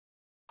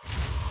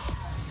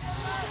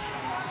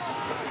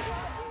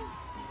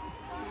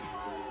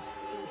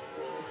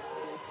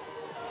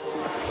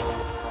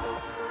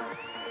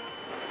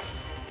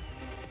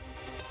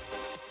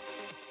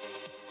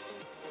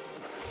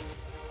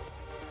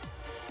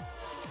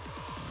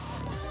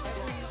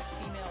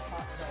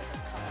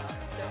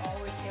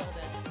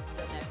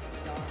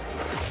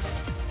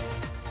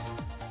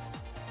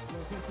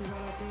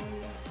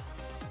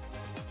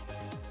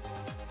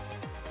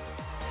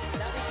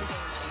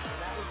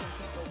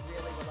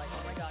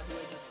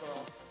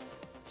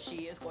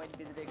she is going to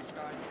be the biggest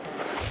star in the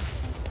world.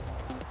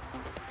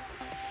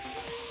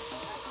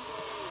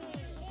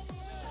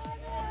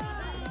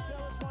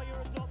 Tell us why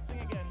you're adopting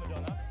again,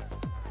 Madonna.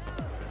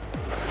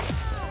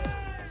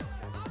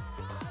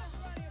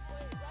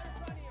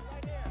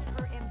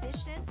 Her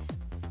ambition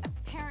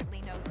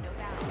apparently knows no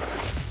bounds.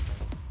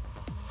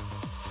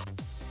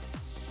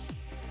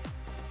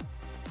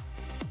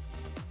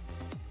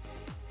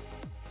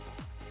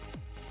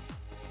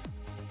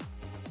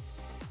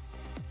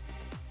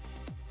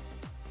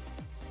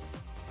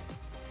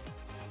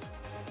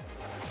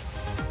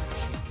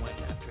 She went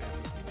after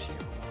everything she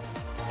ever wanted.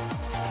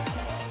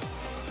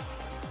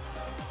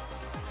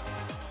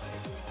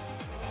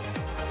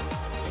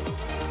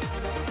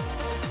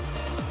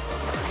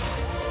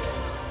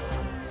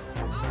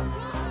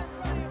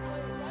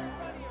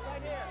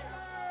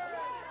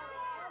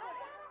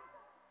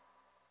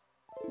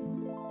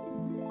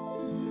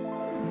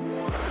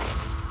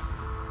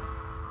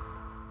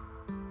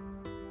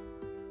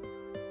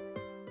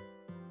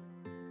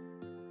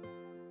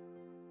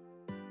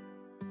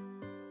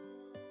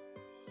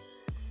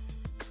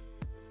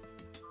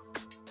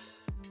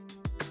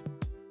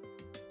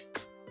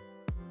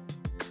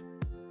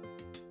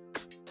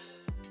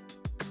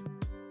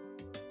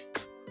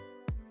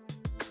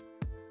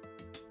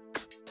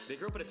 They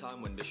grew up at a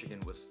time when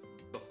Michigan was,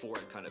 before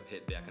it kind of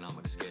hit the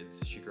economic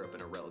skids, she grew up in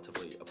a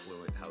relatively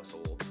affluent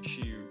household.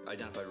 She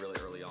identified really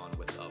early on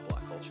with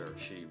black culture.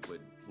 She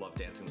would love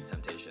dancing with the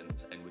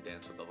Temptations and would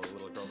dance with the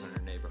little girls in her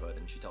neighborhood,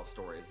 and she tells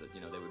stories that,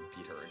 you know, they would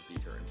beat her and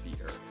beat her and beat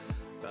her.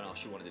 But all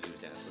she wanted to do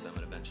was dance with them,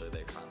 and eventually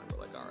they finally were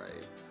like, all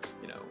right,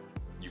 you know,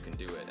 you can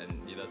do it.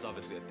 And you know, that's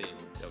obviously a theme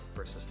of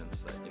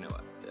persistence that, you know,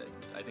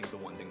 I think the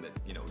one thing that,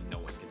 you know, no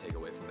one can take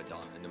away from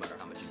Madonna, no matter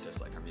how much you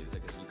dislike her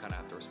music, is you kind of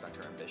have to respect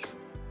her ambition.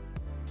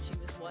 She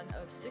was one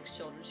of 6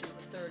 children. She was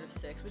a third of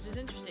 6, which is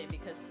interesting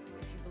because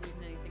if you believe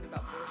in anything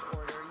about birth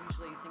order,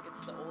 usually you think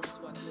it's the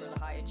oldest ones who are the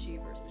high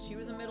achievers. But she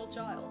was a middle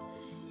child,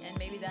 and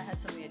maybe that had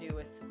something to do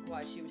with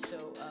why she was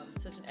so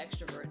such an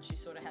extrovert. She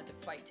sort of had to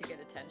fight to get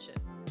attention.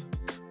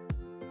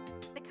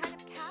 The kind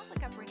of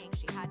Catholic upbringing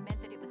she had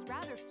meant that it was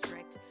rather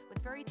strict with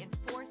very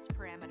enforced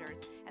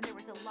parameters, and there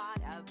was a lot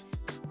of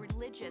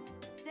religious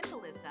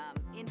symbolism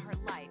in her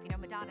life. You know,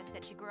 Madonna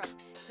said she grew up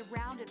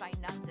surrounded by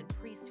nuns and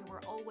priests who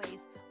were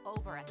always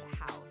over at the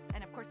house.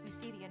 And of course, we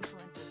see the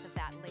influences of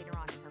that later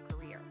on in her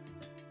career.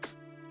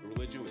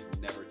 Religion was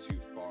never too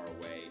far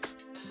away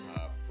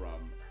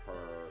from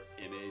her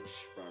image,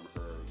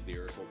 from her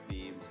lyrical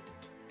themes,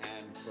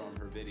 and from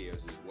her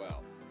videos as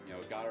well. You know,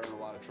 it got her in a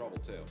lot of trouble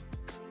too.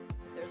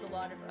 There's a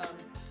lot of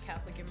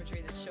Catholic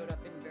imagery that showed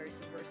up in very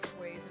subversive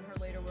ways in her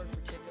later work,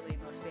 particularly,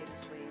 most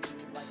famously,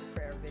 the Like a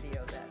Prayer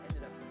video that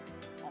ended up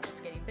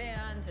almost getting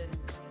banned and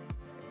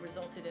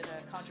resulted in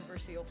a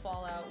controversial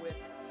fallout with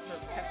her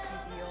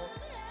Pepsi deal.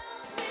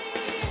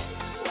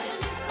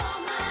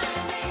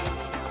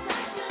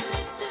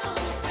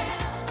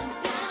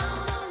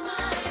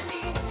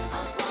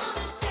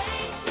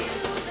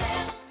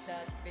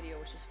 That video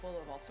was just full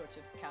of all sorts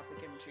of Catholic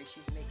imagery.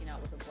 She's making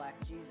out with a black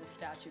Jesus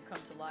statue come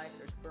to life.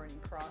 There's burning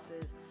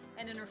crosses.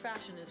 And in her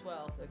fashion as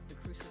well, the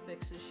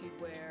crucifixes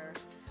she'd wear.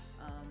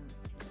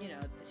 You know,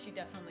 she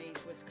definitely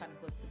was kind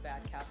of the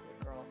bad Catholic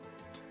girl.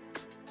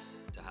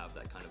 To have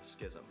that kind of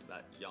schism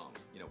that young,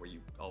 you know, where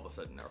you all of a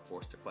sudden are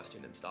forced to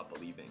question and stop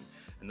believing.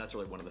 And that's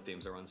really one of the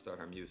themes that runs throughout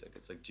her music.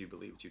 It's like, do you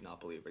believe, do you not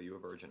believe? Are you a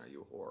virgin? Are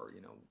you a whore?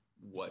 You know,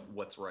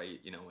 what's right,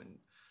 you know, and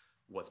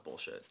what's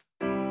bullshit.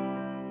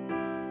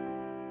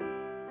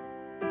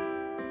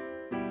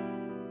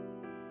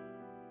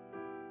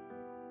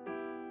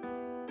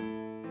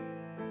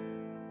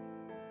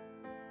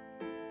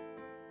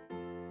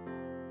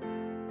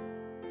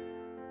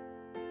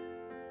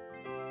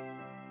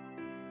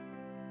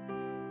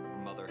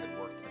 Mother had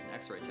worked as an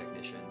X-ray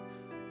technician.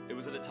 It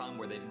was at a time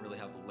where they didn't really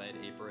have lead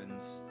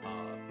aprons,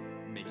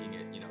 making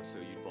it, you know, so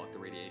you'd block the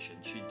radiation.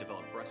 She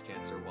developed breast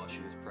cancer while she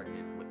was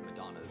pregnant with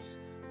Madonna's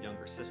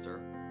younger sister.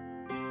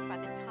 By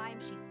the time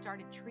she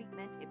started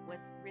treatment, it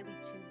was really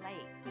too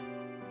late.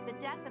 The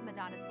death of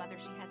Madonna's mother,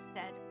 she has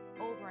said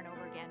over and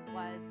over again,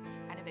 was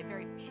kind of a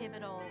very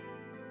pivotal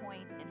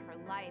point in her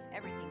life.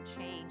 Everything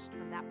changed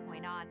from that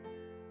point on.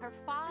 Her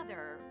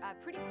father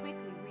pretty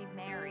quickly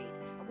remarried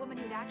a woman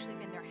who'd actually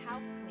been their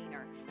house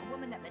cleaner, a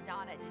woman that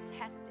Madonna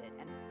detested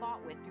and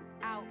fought with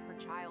throughout her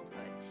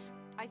childhood.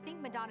 I think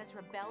Madonna's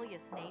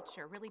rebellious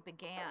nature really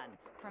began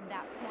from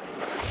that point.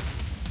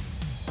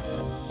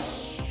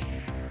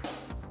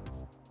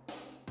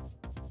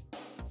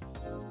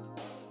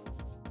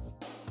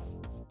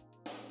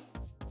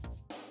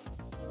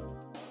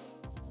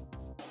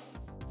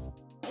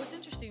 What's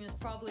interesting is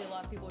probably a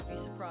lot of people would be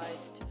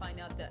surprised to find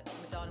out that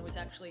Madonna was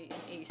actually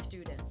an A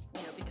student,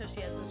 you know, because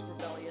she has this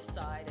rebellious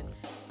side,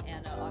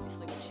 and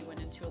obviously when she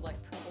went into it, like,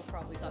 people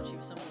probably thought she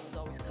was someone who was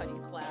always cutting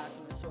class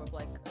and was sort of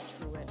like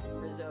a truant,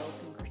 Rizzo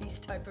from Grease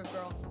type of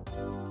girl.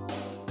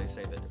 They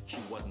say that she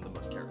wasn't the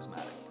most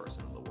charismatic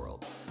person in the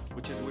world,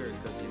 which is weird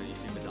because, you know, you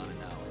see Madonna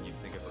now and you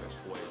think of her as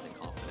poised and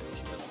confident and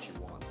she does what she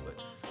wants, but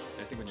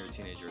I think when you're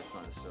teenager, it's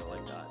not necessarily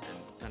like that.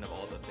 And kind of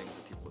all the things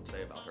that people would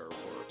say about her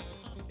were,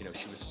 you know,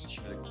 she was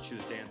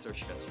a dancer.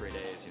 She got straight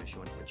A's. You know, she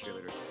went to the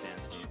cheerleader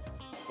dance team,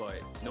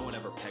 but no one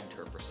ever pegged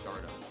her for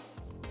stardom.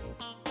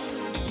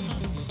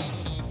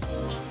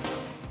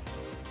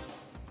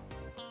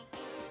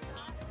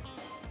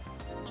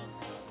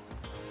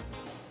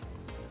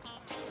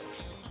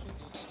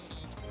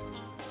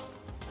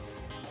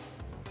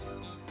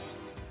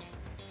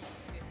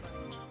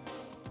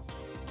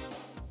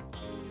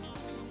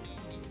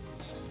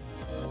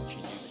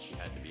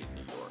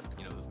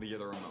 The year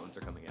the Ramones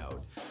are coming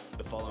out.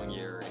 The following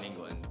year in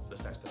England, the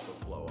Sex Pistols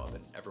blow up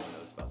and everyone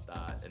knows about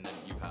that. And then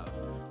you have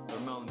the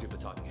Ramones, you have the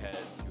Talking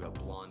Heads, you have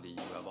Blondie,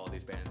 you have all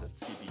these bands at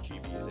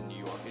CBGBs in New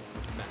York. It's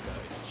this mecca,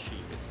 it's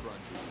cheap, it's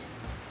grungy.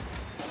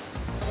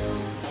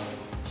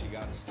 She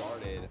got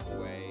started the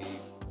way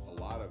a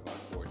lot of,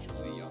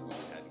 unfortunately, young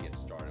women had to get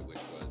started, which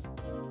was,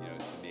 you know,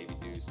 to maybe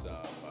do some,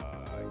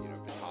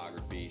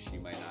 photography she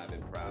might not have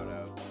been proud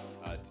of,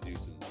 to do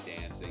some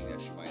dancing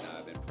that she might not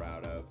have been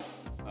proud of.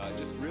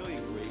 Just really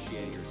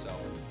ingratiating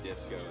herself in the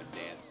disco and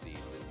dance scenes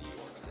in New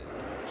York City.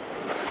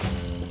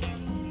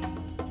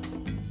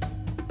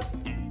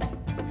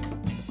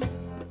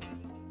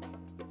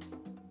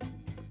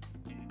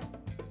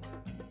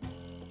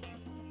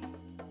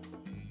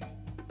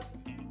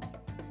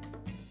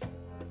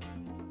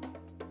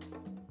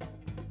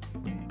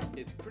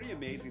 It's pretty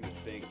amazing to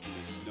think,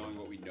 just knowing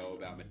what we know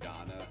about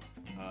Madonna,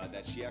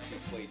 that she actually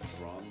played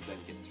drums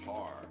and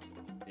guitar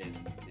in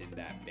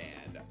that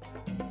band.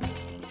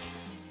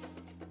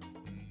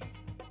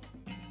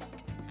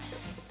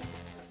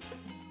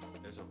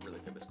 There's a really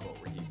famous quote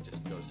where he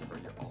just goes to her,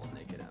 "You're all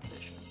naked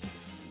ambition,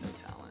 no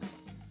talent."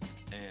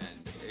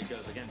 And it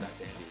goes again back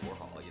to Andy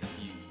Warhol. You know,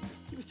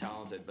 he was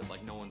talented, but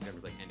like no one's ever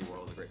like Andy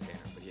Warhol's a great painter,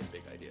 but he had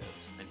big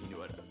ideas and he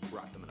knew how to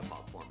wrap them in a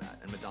pop format.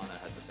 And Madonna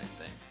had the same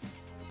thing.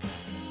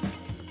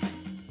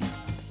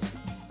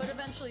 But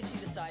eventually she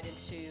decided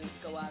to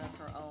go out on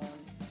her own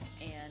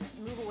and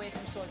move away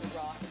from sort of the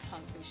rock and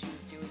punk thing she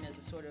was doing as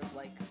a sort of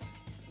like,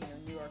 you know,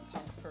 New York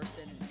punk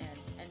person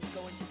and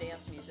go into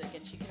dance music.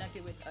 And she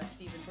connected with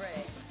Stephen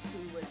Bray,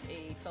 who was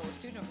a fellow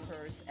student of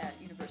hers at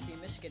University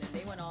of Michigan, and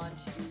they went on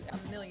to do a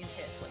million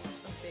hits, like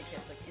big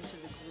hits, like Into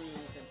the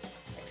Groove and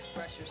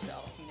Express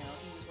Yourself. You know,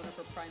 he was one of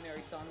her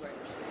primary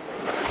songwriters for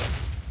years.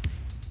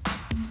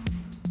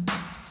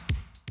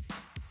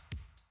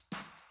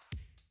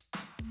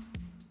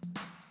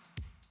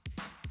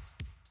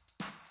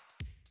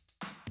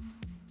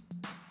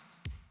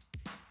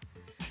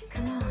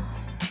 Come on.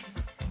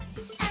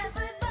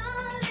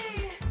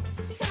 Everybody,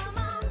 come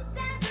on,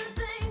 dance and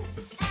sing.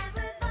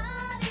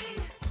 Everybody,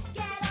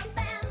 get up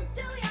and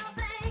do your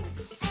thing.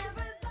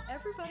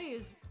 Everybody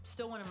is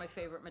still one of my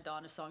favorite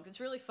Madonna songs. It's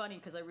really funny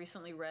because I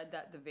recently read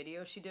that the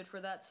video she did for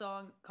that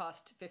song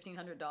cost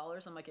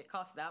 $1,500. I'm like, it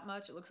cost that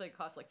much? It looks like it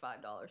cost like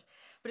 $5.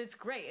 But it's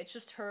great. It's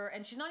just her,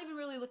 and she's not even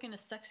really looking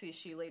as sexy as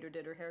she later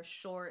did. Her hair's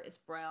short, it's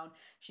brown.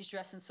 She's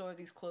dressed in sort of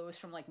these clothes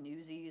from like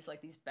Newsies,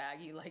 like these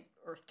baggy, like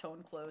earth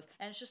tone clothes.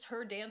 And it's just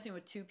her dancing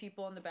with two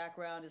people in the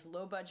background, as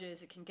low budget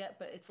as it can get,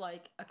 but it's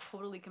like a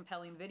totally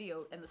compelling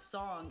video, and the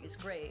song is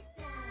great.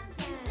 Dance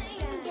and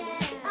sing,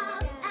 get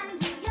up and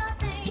do your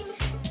thing.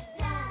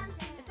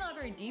 It's not a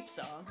very deep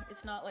song.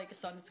 It's not like a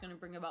song that's going to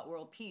bring about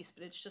world peace,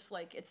 but it's just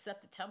like, it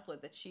set the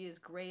template that she is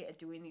great at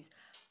doing these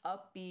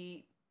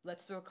upbeat,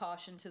 let's throw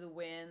caution to the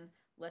wind,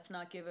 let's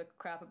not give a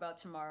crap about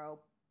tomorrow,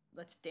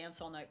 let's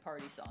dance all night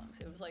party songs.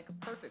 It was like a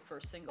perfect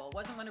first single. It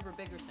wasn't one of her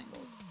bigger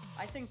singles.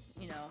 I think,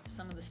 you know,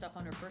 some of the stuff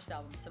on her first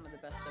album is some of the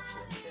best stuff she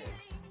ever did.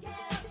 Get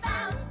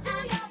up and do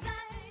your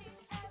thing.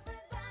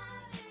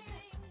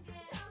 Everybody,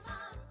 come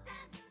on,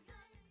 dance and sing.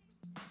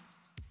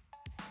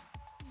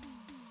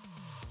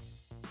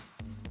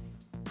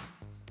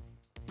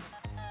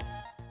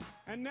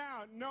 And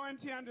now, No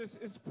Entiendes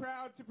is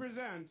proud to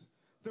present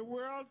the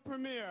world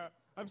premiere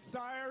of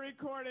Sire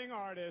recording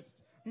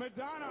artist,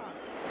 Madonna.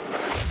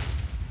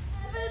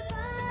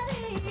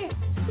 Everybody,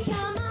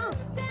 come on,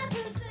 dance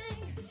and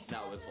sing.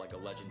 That was like a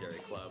legendary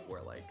club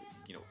where like,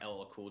 you know,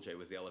 LL Cool J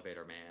was the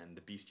elevator man,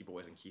 the Beastie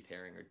Boys and Keith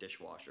Haring are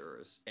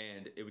dishwashers,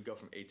 and it would go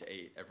from 8 to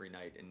 8 every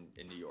night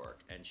in New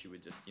York, and she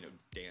would just, you know,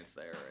 dance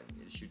there,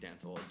 and she would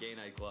dance at all the gay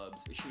nightclubs.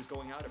 She was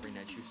going out every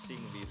night, she was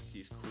seeing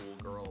these cool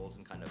girls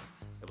and kind of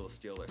able to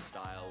steal their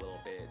style a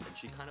little bit, and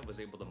she kind of was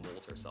able to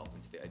mold herself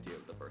into the idea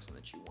of the person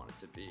that she wanted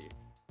to be.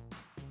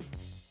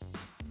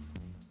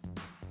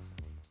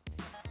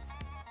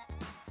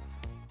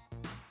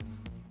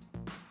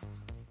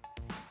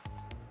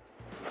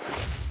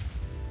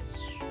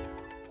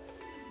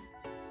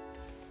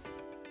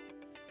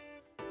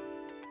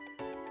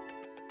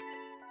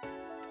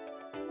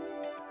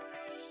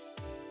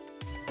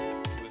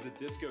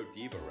 Disco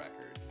diva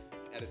record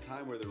at a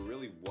time where there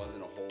really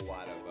wasn't a whole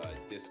lot of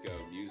disco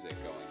music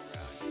going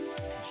around.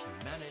 And she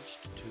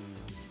managed to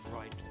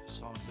write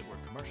songs that were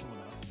commercial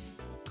enough,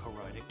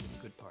 co-writing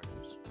with good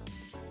partners,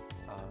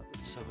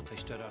 so that they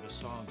stood out as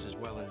songs as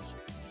well as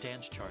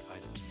dance chart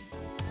items.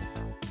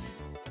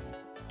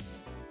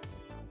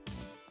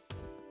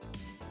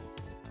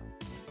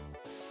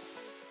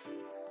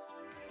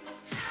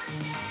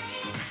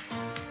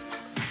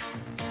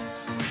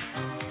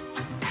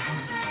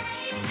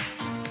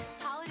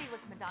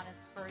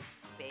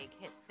 first big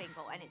hit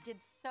single, and it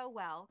did so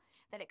well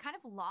that it kind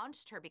of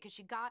launched her because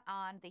she got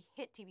on the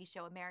hit TV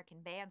show American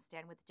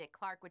Bandstand with Dick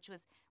Clark, which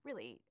was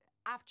really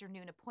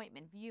afternoon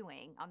appointment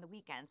viewing on the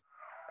weekends.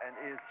 And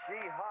is she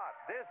hot?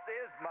 This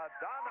is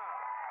Madonna.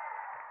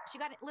 She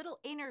got a little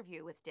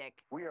interview with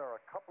Dick. We are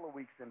a couple of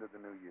weeks into the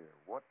new year.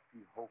 What do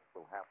you hope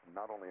will happen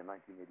not only in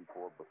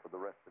 1984, but for the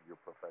rest of your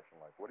professional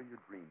life? What are your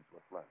dreams?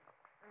 What's left?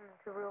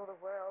 To rule the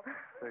world.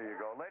 There you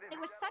go. Ladies It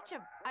was such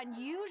an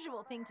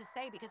unusual thing to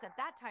say because at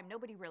that time,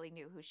 nobody really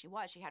knew who she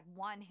was. She had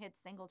one hit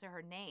single to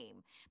her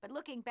name. But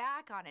looking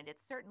back on it,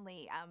 it's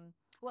certainly,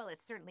 well,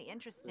 it's certainly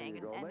interesting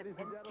and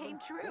came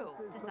true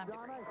to some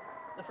degree.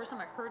 The first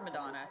time I heard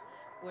Madonna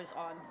was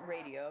on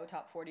radio,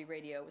 Top 40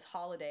 radio. It was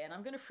Holiday, and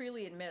I'm going to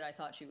freely admit I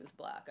thought she was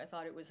black. I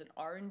thought it was an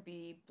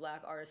R&B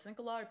black artist. I think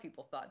a lot of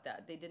people thought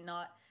that. They did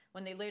not,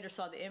 when they later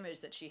saw the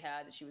image that she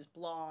had, that she was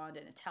blonde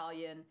and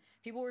Italian,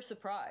 people were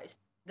surprised.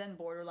 Then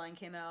Borderline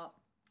came out,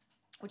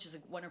 which is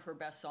one of her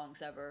best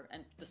songs ever,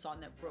 and the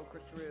song that broke her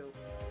through.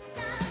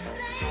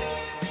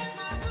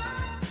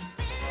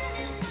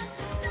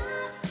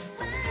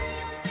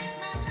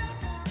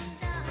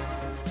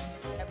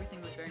 Everything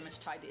was very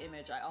much tied to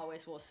image. I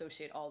always will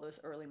associate all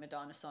those early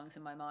Madonna songs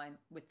in my mind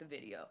with the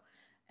video.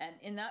 And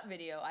in that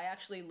video, I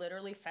actually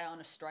literally found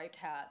a striped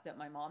hat that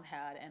my mom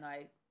had, and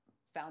I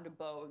found a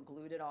bow and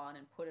glued it on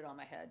and put it on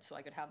my head so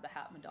I could have the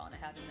hat Madonna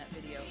had in that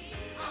video.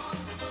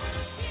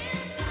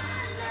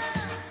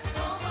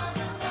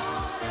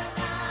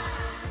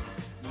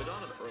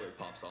 Madonna's early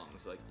pop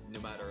songs, like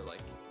no matter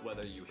like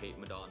whether you hate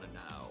Madonna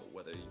now,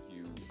 whether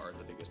you are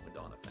the biggest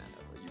Madonna fan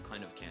ever, you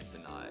kind of can't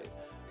deny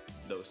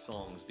those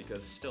songs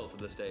because still to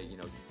this day, you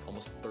know,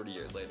 almost 30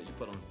 years later, you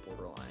put on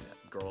Borderline,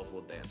 girls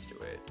will dance to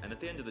it. And at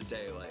the end of the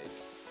day, like,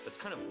 that's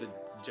kind of the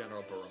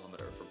general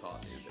barometer for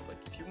pop music. Like,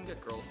 if you can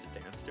get girls to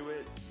dance to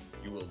it,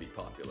 you will be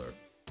popular.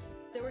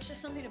 There was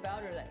just something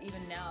about her that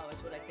even now is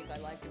what I think I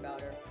liked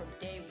about her. From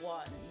day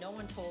one, no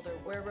one told her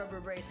wear rubber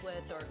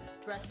bracelets or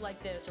dress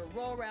like this or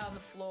roll around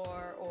the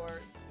floor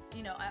or,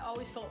 you know, I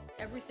always felt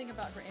everything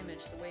about her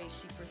image, the way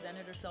she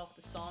presented herself,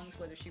 the songs,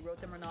 whether she wrote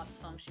them or not, the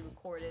songs she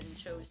recorded and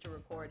chose to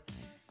record,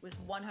 was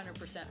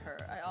 100% her.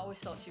 I always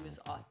felt she was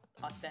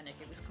authentic.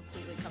 It was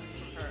completely coming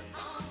from her.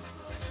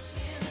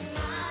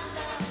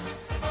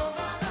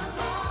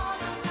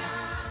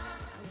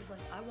 I was like,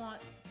 I want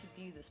to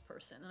be this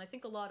person. And I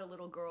think a lot of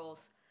little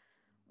girls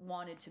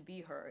wanted to be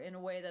her in a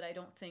way that I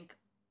don't think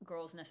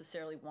girls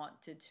necessarily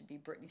wanted to be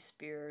Britney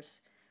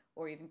Spears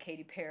or even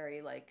Katy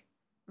Perry. Like,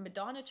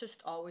 Madonna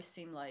just always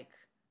seemed like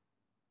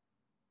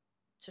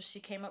she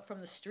came up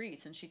from the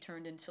streets and she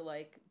turned into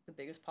like the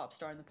biggest pop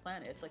star on the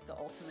planet. It's like the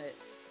ultimate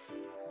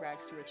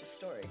rags to riches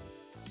story.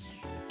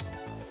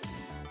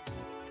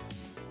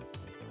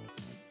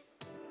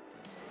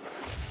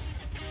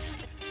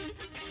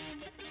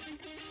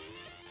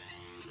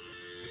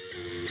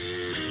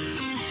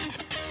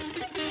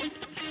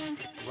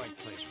 Right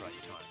place,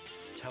 right time.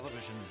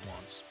 Television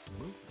wants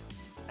movement,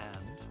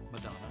 and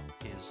Madonna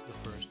is the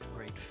first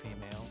great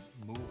female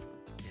mover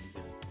in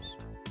videos.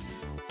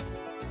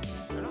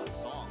 They're not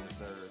songs,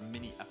 they're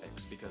mini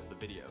epics because the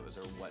videos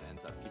are what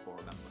ends up people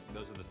remembering.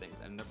 Those are the things,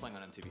 and they're playing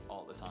on MTV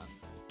all the time.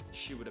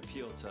 She would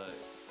appeal to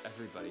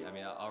everybody. I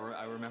mean,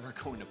 I remember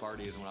going to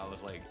parties when I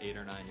was like 8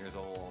 or 9 years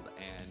old,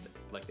 and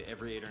like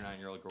every 8 or 9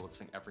 year old girl would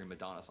sing every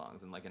Madonna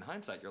songs, and like in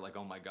hindsight, you're like,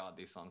 oh my god,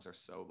 these songs are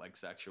so like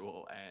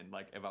sexual, and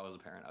like if I was a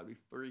parent, I'd be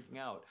freaking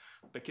out.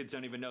 But kids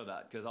don't even know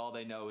that because all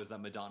they know is that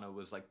Madonna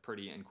was like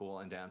pretty and cool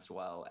and danced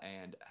well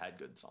and had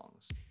good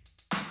songs.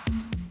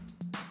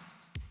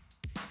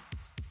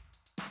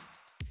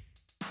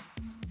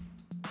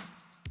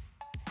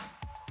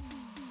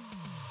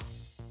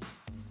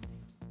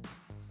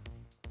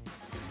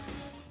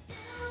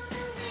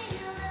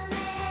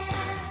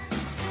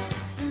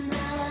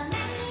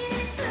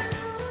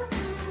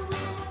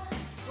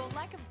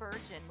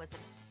 Was a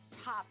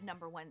top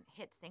 #1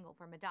 hit single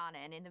for Madonna,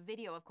 and in the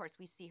video, of course,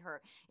 we see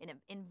her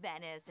in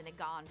Venice in a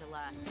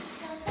gondola.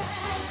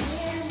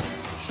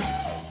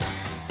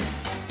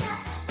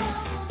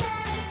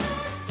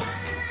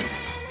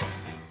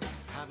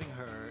 Having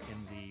her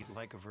in the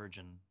Like a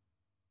Virgin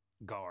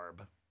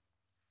garb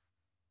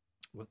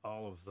with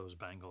all of those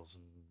bangles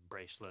and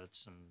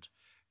bracelets and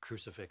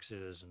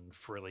crucifixes and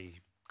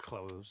frilly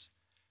clothes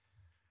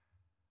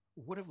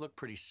would have looked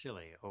pretty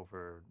silly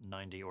over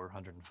 90 or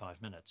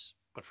 105 minutes.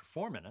 But for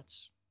 4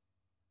 minutes,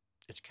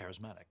 it's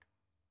charismatic.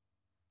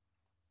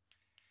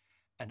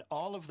 And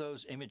all of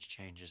those image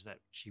changes that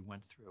she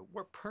went through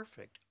were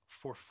perfect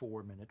for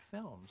 4-minute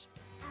films.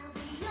 I'll be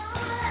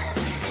yours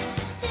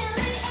till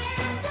the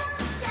end of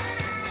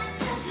time,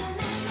 'cause you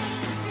make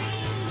me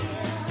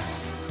feel.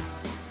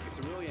 It's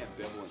a really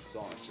ambivalent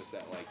song. It's just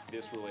that like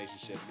this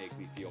relationship makes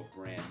me feel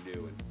brand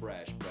new and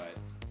fresh, but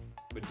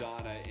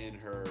Madonna in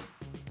her,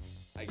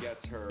 I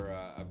guess her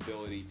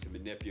ability to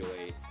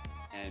manipulate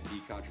and be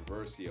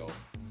controversial,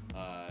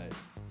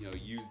 you know,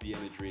 use the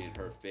imagery in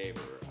her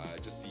favor.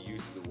 Just the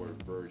use of the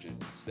word virgin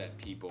set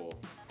people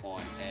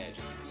on edge.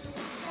 A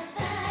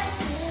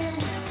virgin,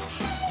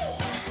 hey,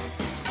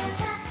 a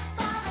touch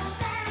for the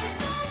very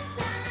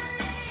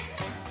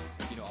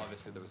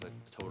obviously there was a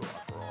total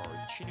uproar.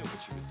 She knew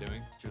what she was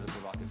doing. She was a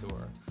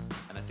provocateur.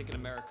 And I think in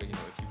America, you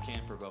know, if you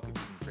can provoke, if you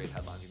can create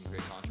headlines, you can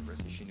create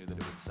controversy, she knew that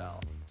it would sell.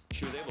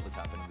 She was able to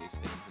tap into these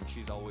themes, and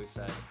she's always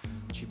said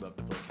she loved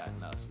to play cat and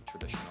mouse with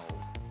traditional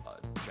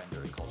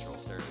gender and cultural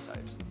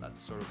stereotypes, and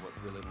that's sort of what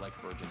really Like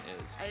a Virgin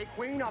is. A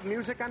queen of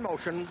music and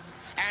motion,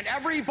 and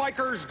every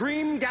biker's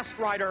dream guest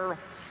writer,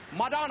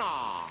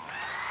 Madonna.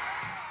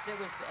 It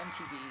was the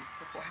MTV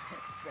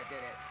performance that did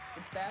it.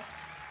 The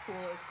best,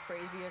 coolest,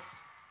 craziest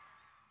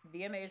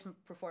VMA's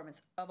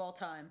performance of all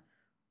time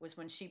was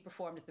when she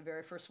performed at the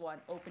very first one,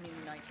 opening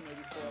the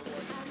 1984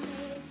 awards. I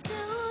made it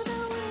through the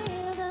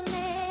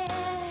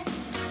wilderness.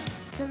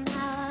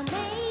 Somehow I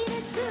made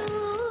it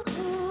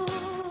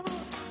through.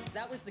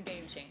 That was the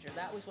game changer.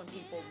 That was when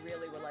people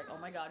really were like, oh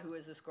my God, who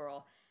is this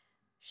girl?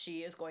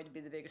 She is going to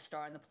be the biggest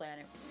star on the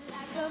planet.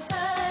 Like a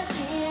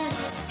virgin,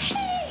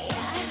 hey,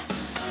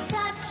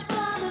 touch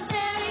for the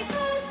very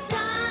first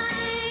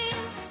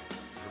time.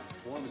 The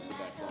performance of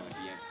that song at the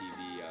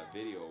MTV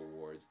Video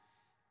Awards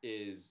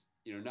is,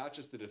 you know, not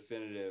just the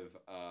definitive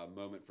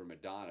moment for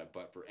Madonna,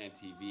 but for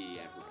MTV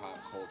and for pop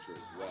culture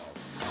as well.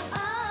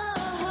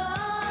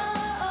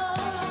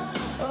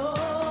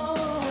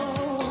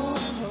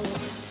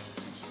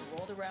 And she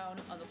rolled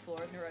around on the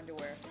floor in her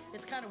underwear.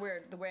 It's kind of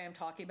weird the way I'm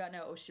talking about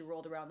now. Oh, she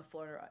rolled around the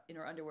floor in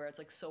her underwear. It's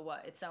like, so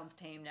what? It sounds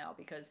tame now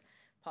because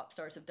pop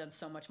stars have done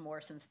so much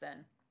more since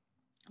then.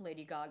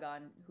 Lady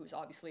Gaga, who's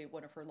obviously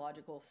one of her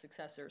logical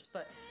successors.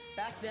 But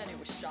back then it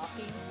was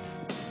shocking.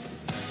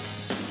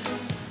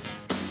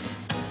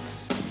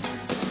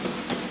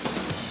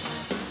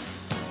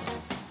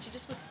 She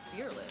just was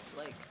fearless.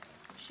 Like,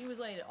 she was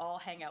letting it all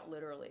hang out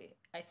literally.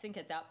 I think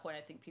at that point,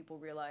 I think people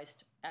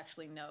realized,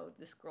 actually, no,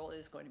 this girl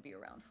is going to be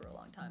around for a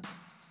long time.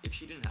 If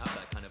she didn't have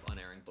that kind of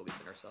unerring belief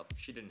in herself, if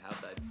she didn't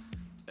have that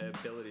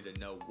ability to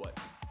know what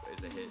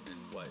is a hit and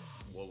what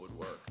would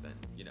work, then,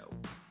 you know,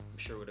 I'm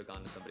sure it would have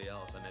gone to somebody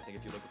else. And I think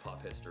if you look at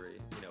pop history,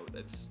 you know,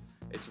 it's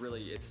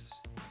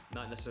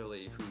not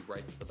necessarily who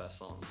writes the best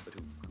songs, but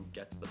who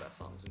gets the best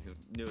songs and who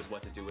knows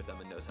what to do with them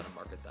and knows how to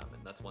market them.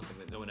 And that's one thing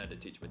that no one had to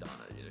teach Madonna.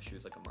 You know, she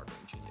was like a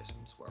marketing genius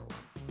from square one.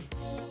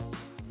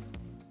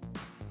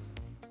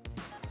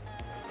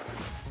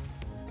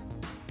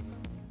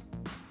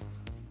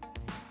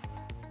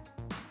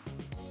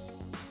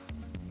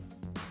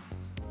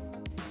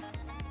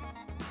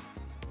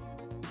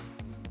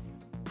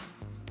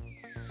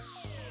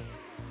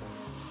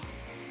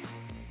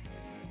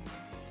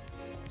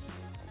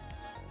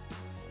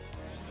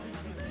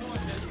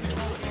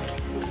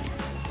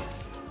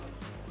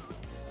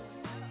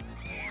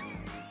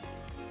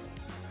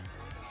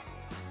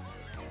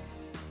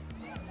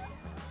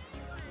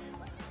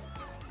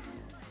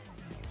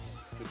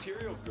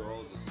 Material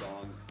Girl is a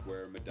song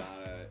where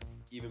Madonna,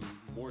 even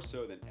more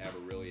so than ever,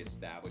 really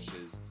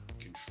establishes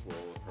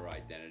control of her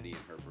identity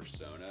and her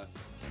persona.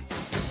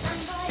 Some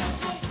boys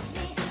kiss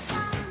me,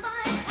 some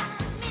boys hug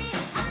me.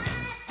 I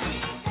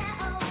think they're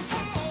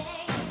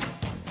okay.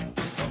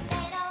 If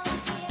they don't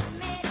give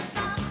me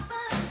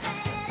proper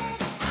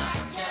credit, I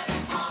just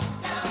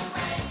walk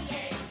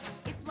away.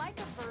 If Like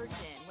a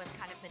Virgin was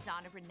kind of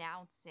Madonna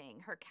renouncing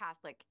her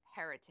Catholic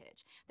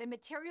heritage, then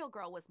Material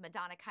Girl was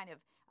Madonna kind of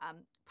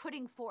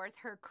putting forth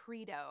her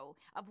credo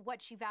of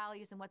what she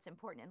values and what's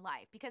important in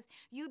life. Because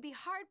you'd be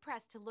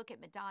hard-pressed to look at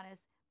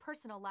Madonna's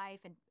personal life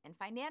and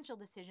financial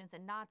decisions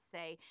and not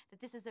say that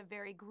this is a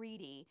very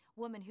greedy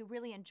woman who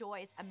really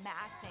enjoys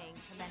amassing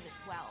tremendous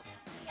wealth.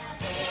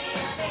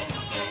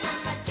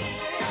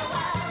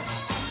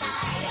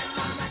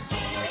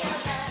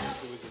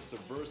 It was a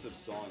subversive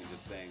song,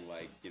 just saying,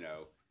 like, you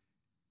know,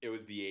 it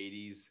was the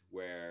 80s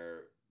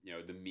where, you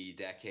know, the me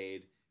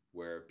decade,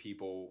 where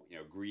people, you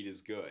know, greed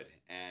is good.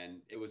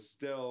 And it was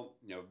still,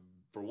 you know,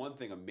 for one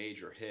thing, a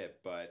major hit,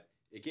 but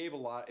it gave a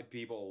lot of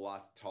people a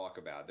lot to talk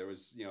about. There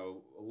was, you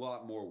know, a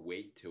lot more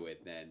weight to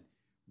it than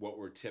what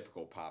were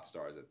typical pop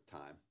stars at the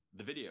time.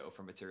 The video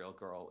for Material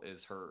Girl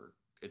is her.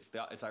 It's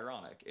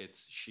ironic.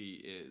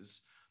 She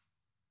is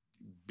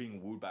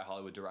being wooed by a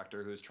Hollywood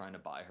director who's trying to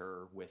buy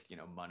her with, you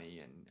know, money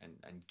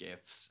and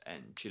gifts,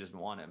 and she doesn't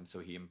want him, so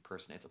he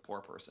impersonates a poor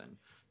person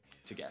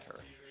to get her.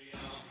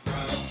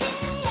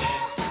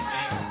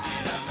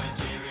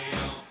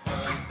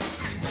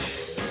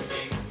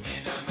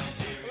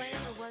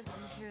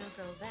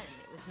 Then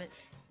it was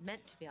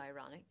meant to be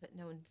ironic, but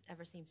no one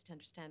ever seems to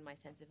understand my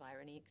sense of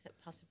irony, except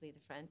possibly the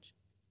French.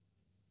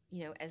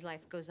 You know, as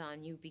life goes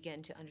on, you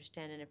begin to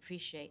understand and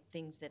appreciate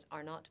things that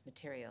are not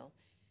material.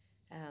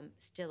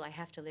 Still, I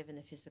have to live in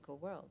the physical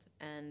world,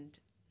 and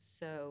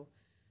so,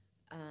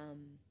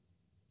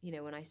 you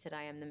know, when I said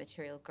I am the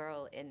material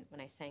girl,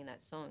 when I sang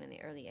that song in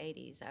the early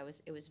 '80s,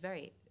 it was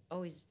very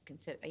always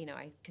you know,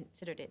 I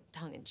considered it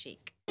tongue in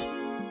cheek.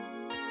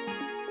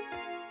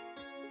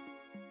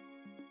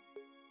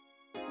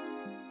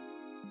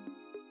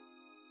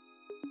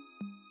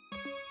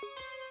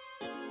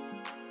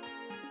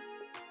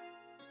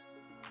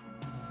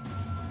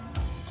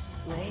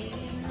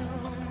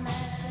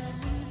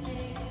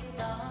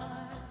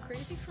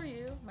 Crazy for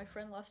You. My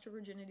friend lost her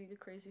virginity to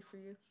Crazy for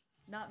You.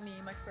 Not me,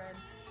 my friend.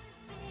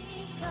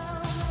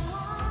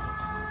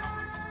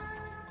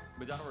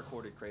 Madonna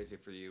recorded "Crazy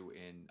for You"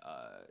 in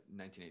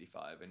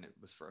 1985, and it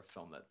was for a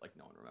film that like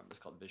no one remembers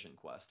called Vision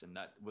Quest, and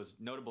that was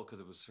notable because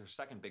it was her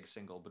second big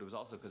single, but it was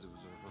also because it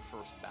was her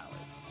first ballad.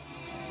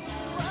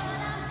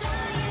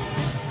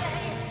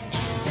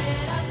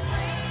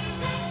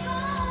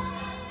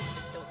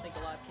 I don't think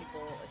a lot of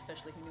people,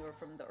 especially who knew her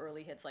from the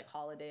early hits like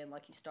Holiday and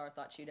Lucky Star,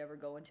 thought she'd ever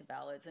go into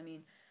ballads. I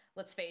mean,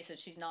 let's face it,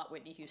 she's not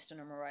Whitney Houston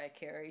or Mariah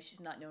Carey. She's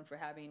not known for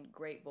having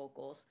great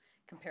vocals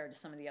compared to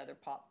some of the other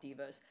pop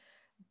divas.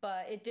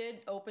 But it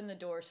did open the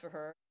doors for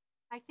her.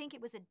 I think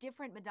it was a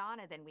different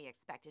Madonna than we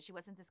expected. She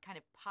wasn't this kind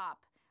of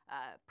pop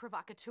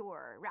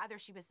provocateur. Rather,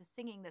 she was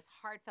singing this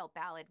heartfelt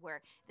ballad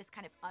where this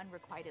kind of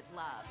unrequited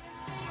love.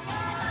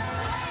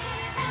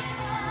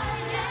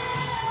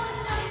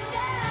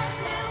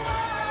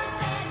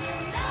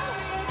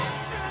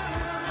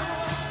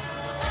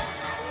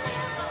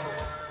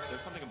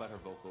 There's something about her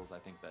vocals, I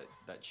think,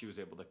 that she was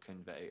able to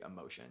convey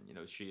emotion. You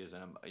know, she is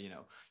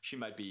she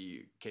might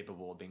be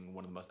capable of being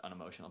one of the most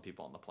unemotional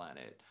people on the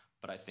planet,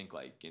 but I think,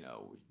 like, you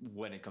know,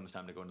 when it comes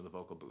time to go into the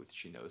vocal booth,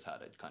 she knows how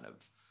to kind of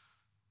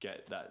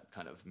get that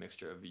kind of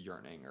mixture of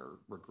yearning or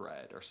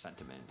regret or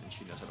sentiment, and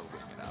she knows how to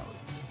ring it out.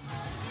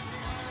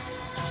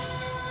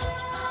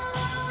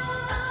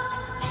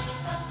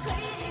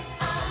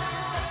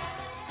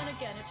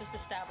 Again, it just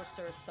established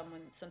her as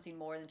something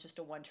more than just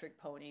a one-trick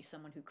pony,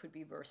 someone who could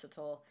be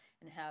versatile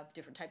and have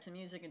different types of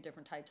music and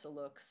different types of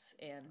looks,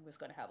 and was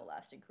going to have a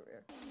lasting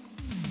career.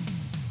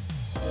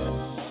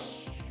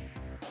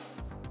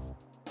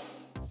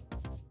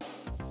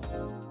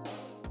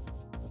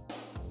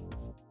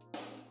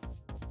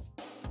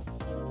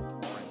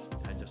 Prince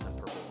had just done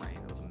Purple Rain.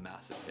 It was a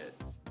massive hit.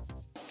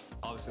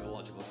 Obviously, the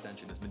logical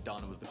extension is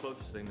Madonna was the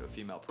closest thing to a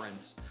female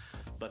Prince.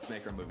 Let's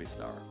make her a movie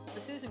star. The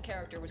Susan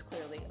character was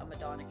clearly a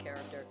Madonna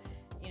character.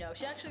 You know,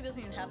 she actually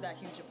doesn't even have that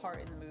huge a part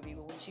in the movie,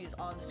 but when she's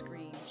on the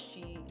screen,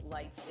 she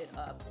lights it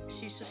up.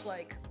 She's just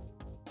like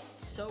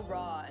so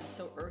raw and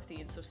so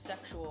earthy and so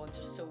sexual and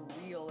just so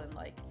real and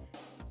like,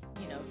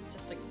 you know,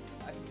 just like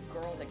a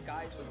girl that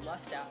guys would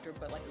lust after,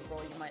 but like a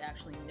girl you might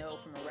actually know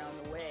from around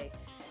the way.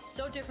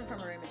 So different from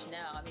her image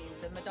now. I mean,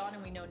 the Madonna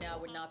we know now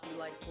would not be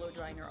like blow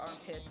drying her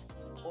armpits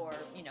or,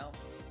 you know,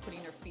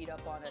 putting her feet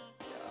up on it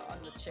on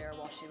the chair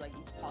while she like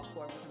eats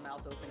popcorn with her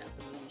mouth open at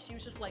the movie. She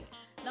was just like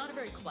not a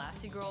very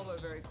classy girl, but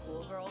a very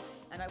cool girl.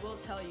 And I will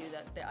tell you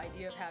that the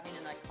idea of having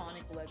an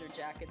iconic leather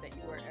jacket that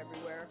you wear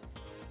everywhere,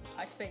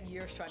 I spent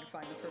years trying to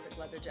find the perfect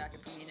leather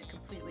jacket for me, and it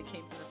completely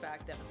came from the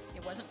fact that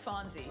it wasn't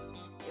Fonzie.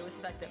 It was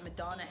the fact that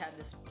Madonna had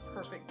this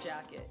perfect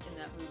jacket in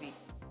that movie.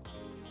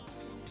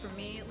 For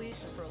me, at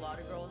least, and for a lot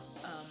of girls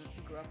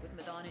who grew up with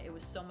Madonna, it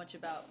was so much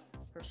about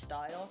her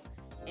style,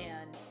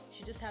 and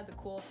she just had the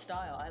coolest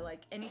style. I like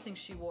anything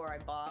she wore I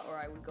bought, or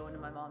I would go into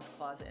my mom's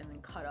closet and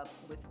then cut up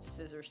with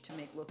scissors to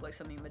make look like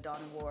something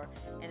Madonna wore.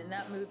 And in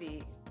that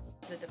movie,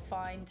 the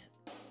defined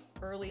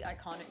early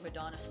iconic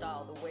Madonna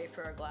style, the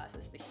Wayfarer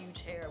glasses, the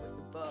huge hair with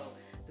the bow,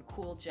 the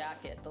cool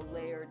jacket, the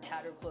layered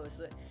tattered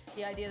clothes,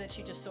 the idea that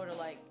she just sort of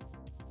like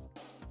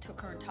took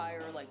her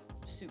entire like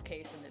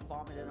suitcase and it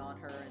vomited on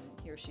her, and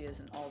here she is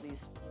in all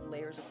these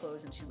layers of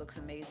clothes and she looks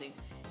amazing.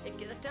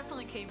 It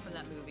definitely came from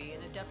that movie,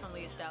 and it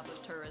definitely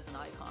established her as an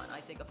icon. I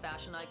think a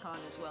fashion icon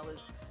as well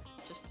as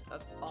just an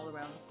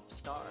all-around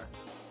star.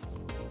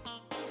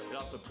 It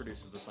also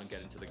produces the song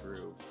Get Into the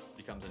Groove,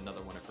 becomes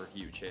another one of her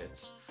huge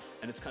hits,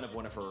 and it's kind of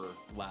one of her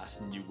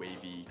last new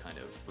wavy kind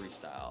of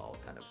freestyle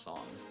kind of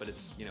songs, but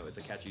it's, you know, it's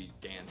a catchy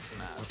dance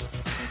smash.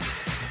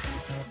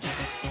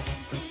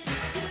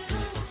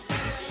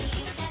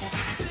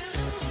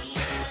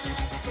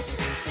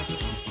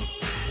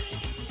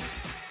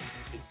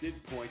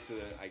 Did point to,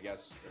 I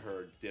guess,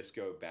 her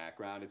disco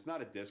background. It's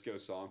not a disco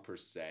song per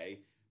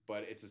se,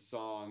 but it's a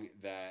song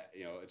that,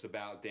 you know, it's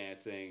about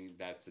dancing.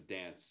 That's a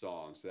dance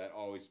song, so that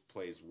always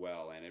plays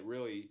well, and it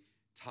really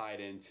tied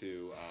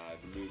into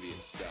the movie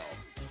itself.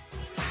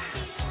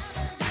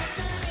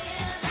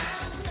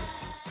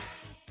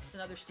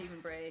 Another Stephen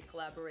Bray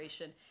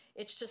collaboration.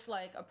 It's just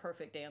like a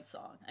perfect dance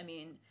song. I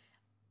mean,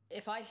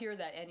 if I hear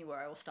that anywhere,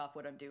 I will stop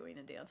what I'm doing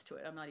and dance to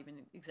it. I'm not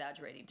even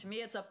exaggerating. To me,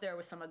 it's up there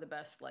with some of the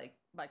best like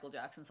Michael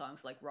Jackson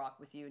songs like Rock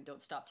With You and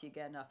Don't Stop Till You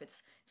Get Enough.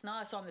 It's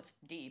not a song that's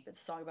deep. It's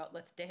a song about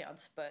let's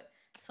dance, but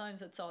sometimes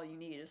that's all you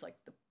need is like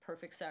the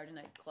perfect Saturday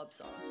night club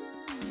song.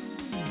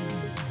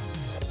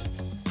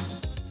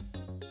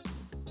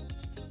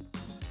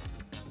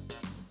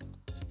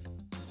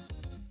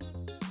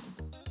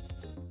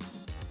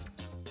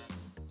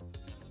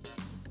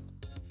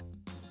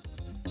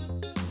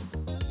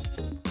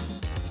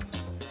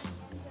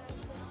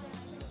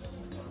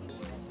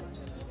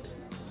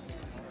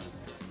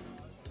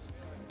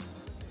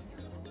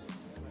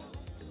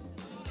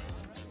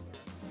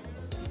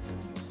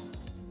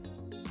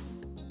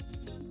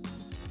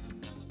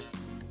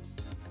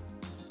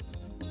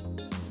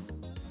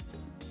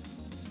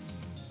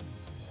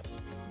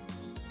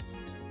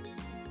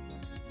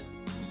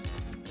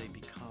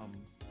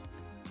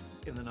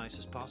 In the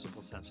nicest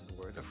possible sense of the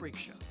word, a freak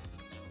show.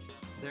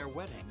 their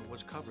wedding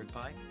was covered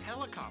by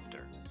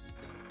Helicopter.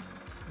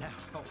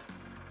 Now,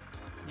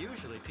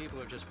 usually people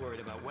are just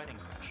worried about wedding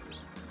crashers.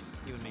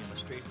 You and me in the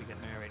street, we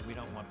get married, we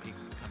don't want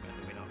people to come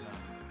in that we don't know.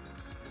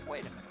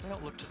 Wait a minute, we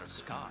don't look to the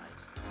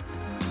skies.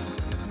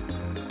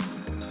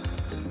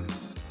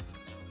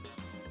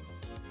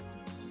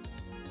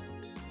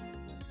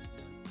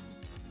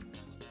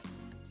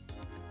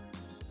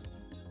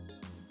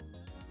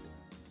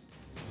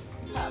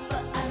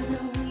 Papa, I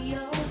know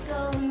you're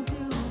going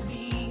to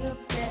be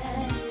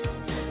upset,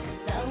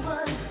 'cause I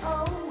was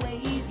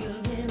always your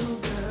little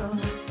girl.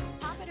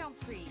 Papa Don't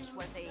Preach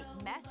was a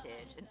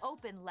message, an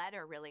open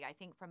letter, really, I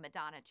think, from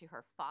Madonna to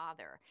her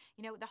father.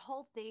 You know, the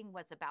whole thing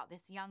was about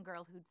this young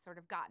girl who'd sort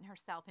of gotten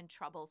herself in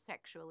trouble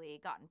sexually,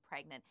 gotten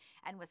pregnant,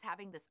 and was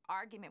having this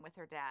argument with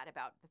her dad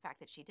about the fact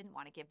that she didn't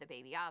want to give the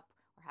baby up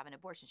or have an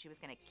abortion. She was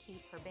going to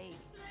keep her baby.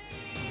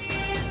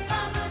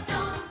 Papa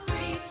don't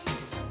preach,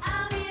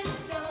 I've been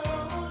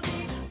told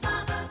it.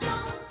 Papa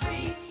don't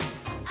preach,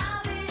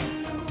 I've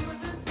been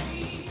losing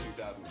sleep.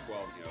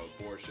 2012,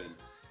 abortion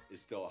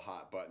is still a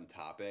hot button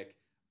topic.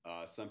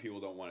 Some people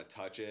don't want to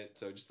touch it.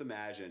 So just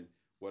imagine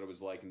what it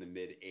was like in the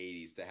mid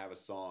 80s to have a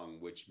song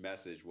which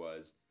message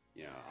was,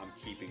 I'm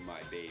keeping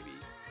my baby.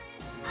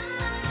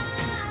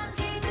 I'm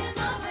keeping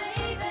my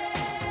baby.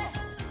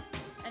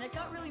 And it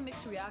got really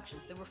mixed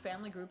reactions. There were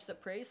family groups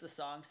that praised the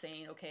song,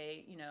 saying,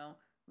 okay,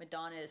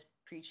 Madonna is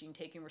preaching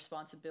taking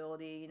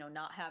responsibility,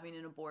 not having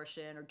an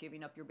abortion or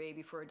giving up your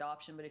baby for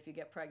adoption, but if you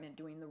get pregnant,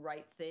 doing the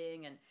right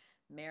thing and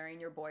marrying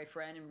your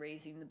boyfriend and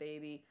raising the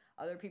baby.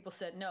 Other people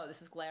said, no, this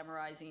is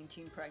glamorizing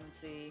teen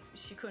pregnancy.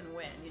 She couldn't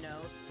win, He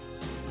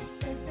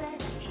says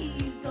that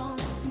he's going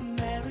to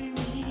marry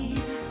me.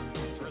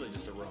 It's really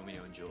just a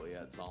Romeo and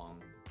Juliet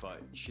song,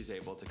 but she's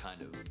able to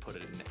kind of put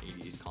it in the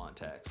 80s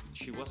context.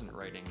 She wasn't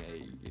writing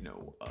a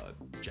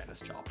Janis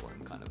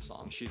Joplin kind of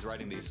song. She's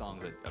writing these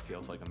songs that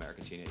appeal to like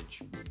American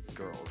teenage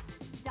girls.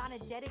 Donna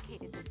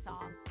dedicated the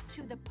song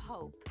to the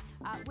Pope,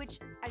 which,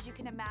 as you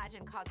can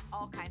imagine, caused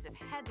all kinds of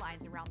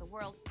headlines around the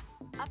world.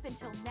 Up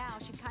until now,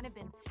 she'd kind of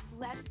been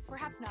less,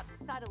 perhaps not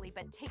subtly,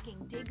 but taking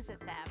digs at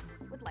them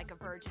with like a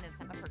virgin and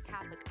some of her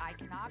Catholic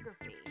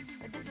iconography.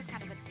 But this was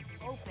kind of an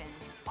open,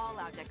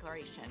 all-out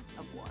declaration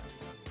of war.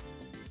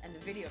 And the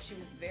video, she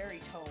was very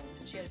toned,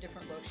 and she had a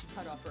different look. She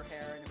cut off her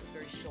hair, and it was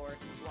very short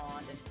and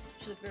blonde, and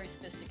she looked very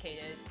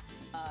sophisticated.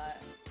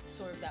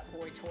 Sort of that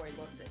boy toy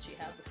look that she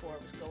had before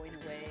it was going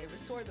away. It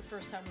was sort of the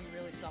first time we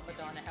really saw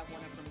Madonna have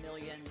one of her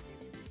million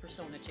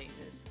persona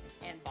changes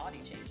and body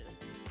changes.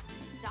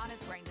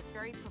 Donna's wearing this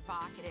very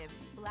provocative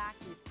black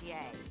bustier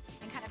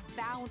and kind of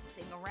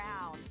bouncing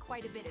around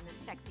quite a bit in this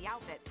sexy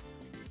outfit.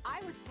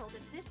 I was told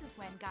that this is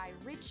when Guy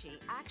Ritchie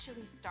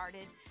actually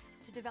started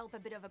to develop a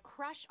bit of a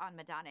crush on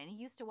Madonna, and he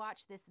used to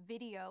watch this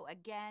video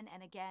again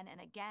and again and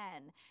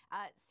again,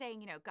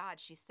 saying, God,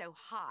 she's so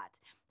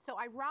hot. So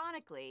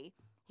ironically,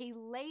 he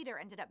later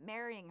ended up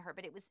marrying her,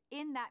 but it was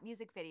in that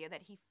music video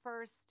that he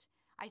first,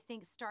 I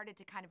think, started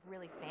to kind of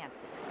really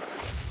fancy her.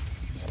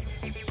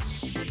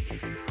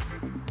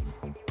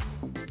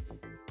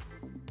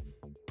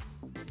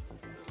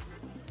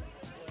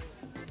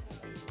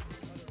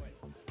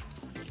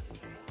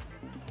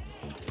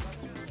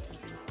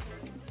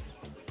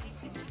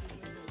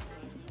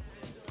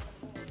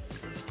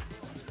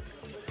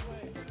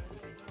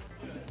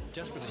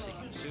 Desperately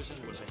Seeking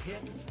Susan was a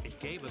hit. It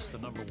gave us the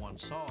 #1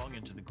 song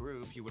into the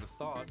groove. You would have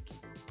thought,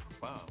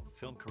 wow,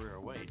 film career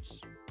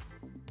awaits.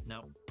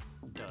 No,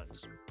 it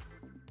does.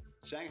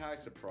 Shanghai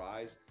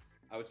Surprise,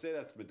 I would say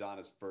that's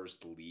Madonna's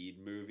first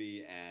lead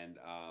movie, and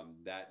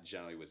that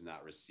generally was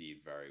not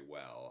received very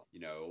well.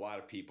 A lot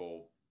of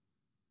people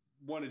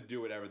wanted to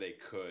do whatever they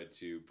could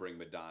to bring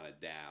Madonna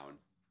down.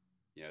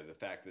 The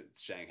fact that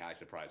Shanghai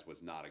Surprise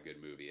was not a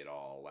good movie at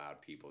all allowed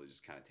people to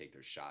just kind of take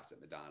their shots at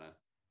Madonna.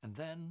 And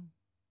then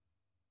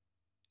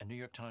a New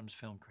York Times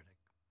film critic,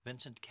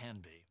 Vincent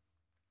Canby,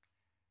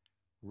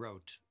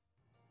 wrote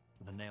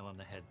the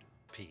nail-on-the-head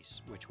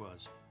piece, which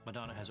was,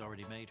 Madonna has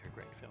already made her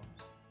great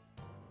films,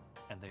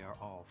 and they are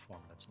all 4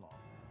 minutes long.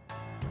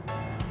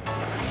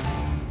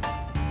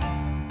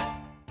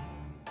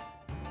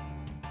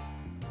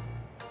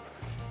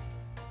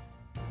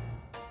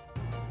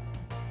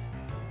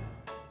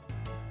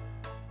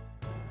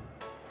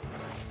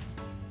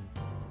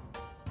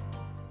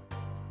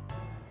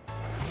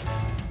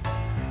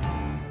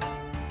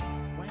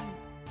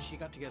 She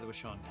got together with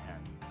Sean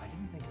Penn. I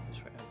didn't think it was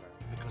forever,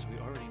 because we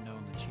already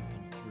known that she'd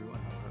been through a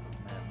number of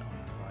men on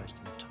her rise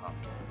to the top.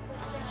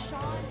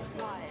 Sean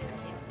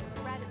was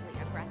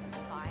incredibly aggressive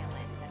and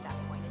violent at that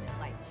point in his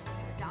life.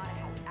 Madonna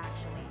has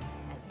actually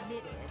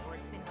admitted, or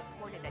it's been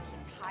reported, that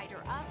he tied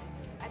her up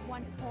at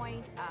one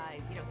point,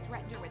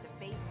 threatened her with a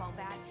baseball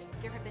bat.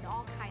 There have been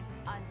all kinds of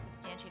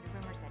unsubstantiated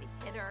rumors that he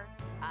hit her,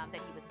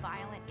 that he was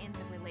violent in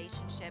the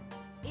relationship.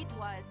 It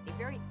was a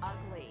very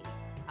ugly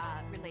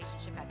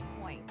relationship at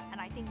points, and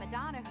I think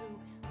Madonna, who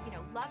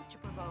loves to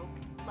provoke,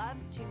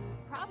 loves to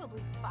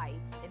probably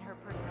fight in her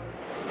personal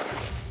relationship,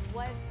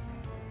 was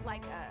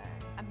like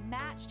a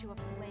match to a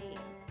flame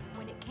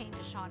when it came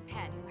to Sean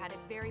Penn, who had a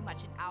very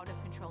much an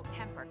out-of-control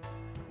temper.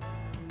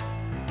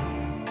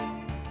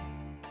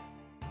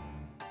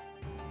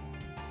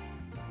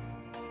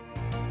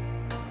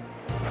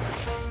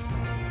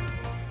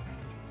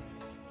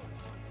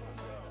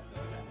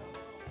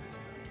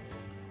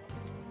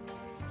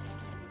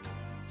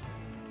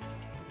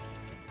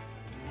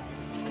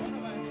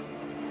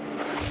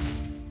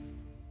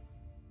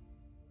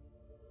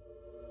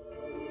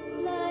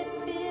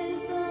 Life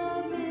is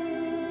a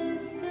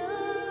mystery.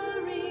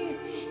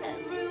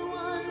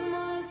 Everyone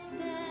must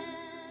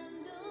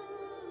stand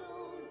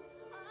alone.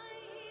 I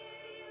hear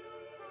you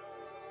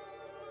call.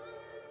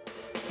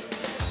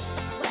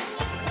 When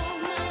you call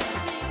my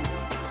name,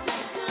 it's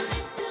like a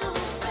little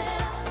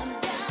prayer. I'm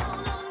down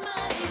on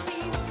my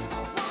knees. I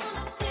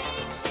wanna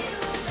take you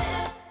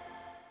there.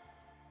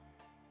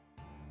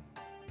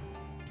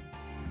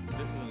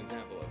 This is an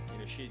example of,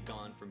 she had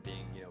gone from being,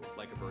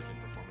 like a virgin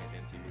performing at the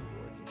MTV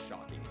Awards and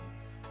shocking and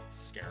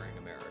scaring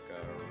America,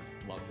 or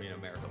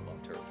America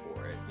loved her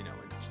for it, and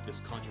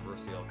this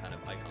controversial kind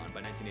of icon.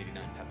 By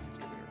 1989, Pepsi's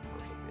giving her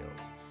commercial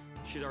deals.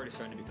 She's already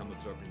starting to become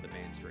absorbed into the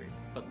mainstream.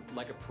 But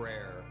Like a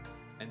Prayer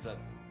ends up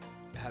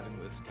having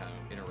this kind of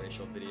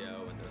interracial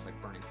video, and there's like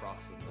burning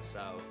crosses in the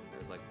South, and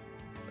there's like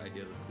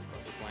ideas of Ku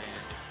Klux Klan.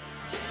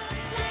 Just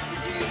like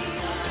a dream,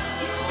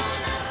 you are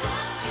not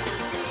what you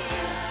see.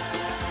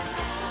 Just like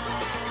a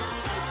prayer, not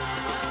just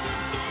supposed to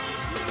take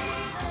me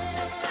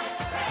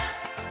there.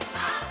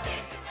 I'll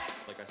take you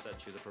there. Like I said,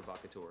 she's a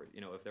provocateur.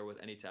 If there was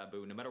any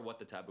taboo, no matter what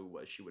the taboo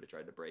was, she would have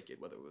tried to break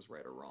it, whether it was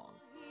right or wrong.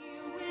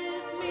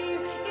 Here with me,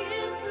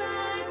 it's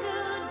like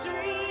a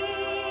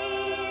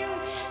dream.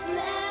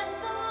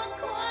 Let the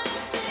choir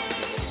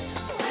sing.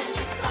 When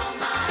you call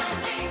my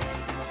name,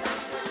 it's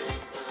like a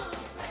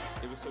little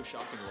prayer. It was so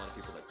shocking to a lot of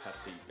people that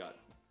Pepsi got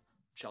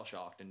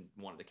shell-shocked and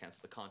wanted to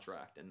cancel the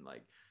contract, and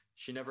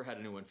she never had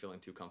anyone feeling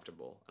too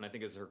comfortable. And I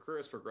think as her career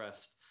has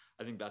progressed,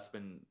 I think that's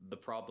been the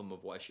problem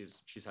of why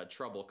she's had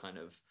trouble kind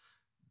of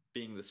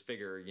being this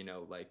figure,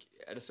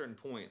 at a certain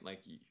point,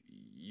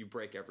 you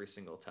break every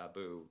single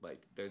taboo,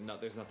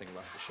 there's nothing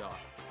left to shock.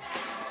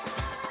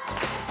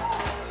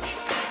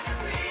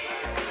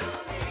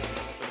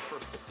 For the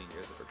first 15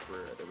 years of her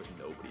career, there was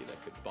nobody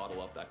that could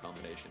bottle up that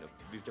combination of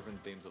these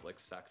different themes of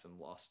sex and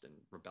lust and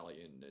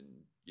rebellion and,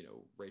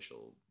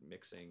 racial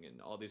mixing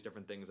and all these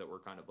different things that were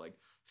kind of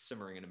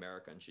simmering in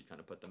America, and she'd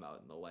kind of put them out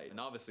in the light. And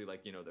obviously,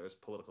 there's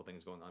political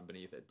things going on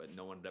beneath it, but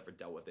no one had ever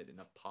dealt with it in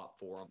a pop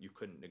forum. You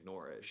couldn't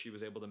ignore it. She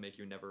was able to make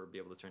you never be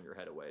able to turn your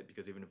head away,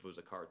 because even if it was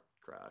a car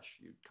crash,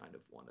 you'd kind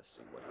of want to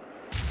see what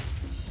happened.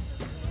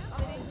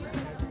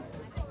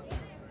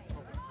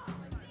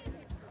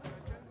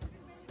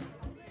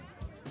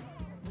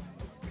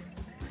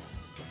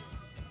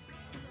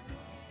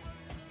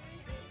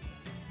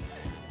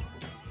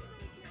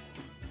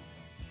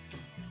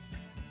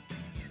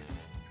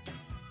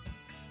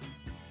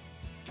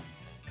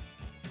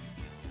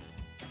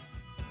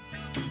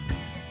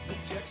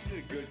 She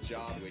actually did a good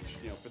job, which,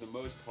 for the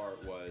most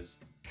part was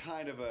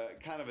kind of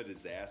a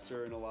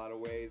disaster in a lot of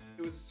ways.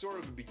 It was sort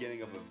of the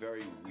beginning of a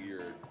very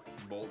weird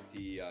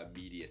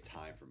multi-media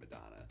time for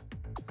Madonna.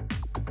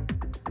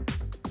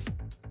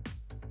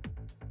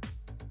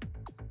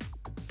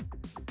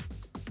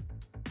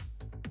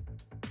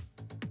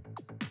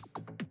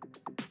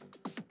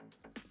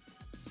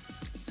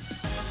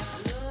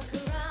 Look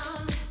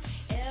around,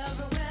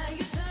 everywhere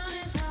you turn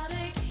is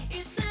heartache.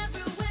 It's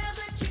everywhere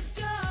that you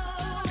go.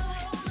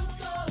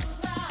 Look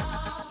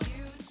around,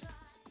 you try.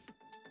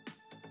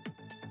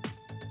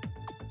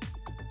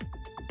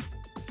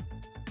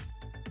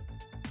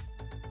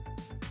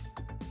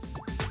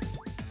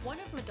 One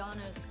of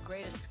Madonna's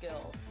greatest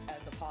skills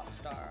as a pop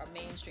star, a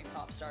mainstream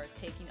pop star, is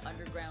taking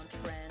underground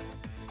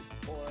trends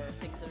or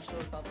things that are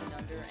sort of bubbling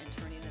under and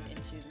turning them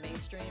into the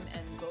mainstream,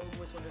 and Vogue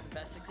was one of the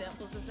best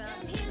examples of that.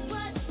 And here's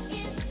what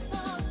it's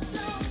for,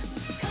 so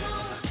come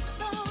on,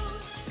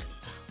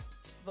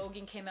 Vogue.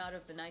 Voguing came out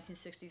of the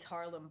 1960s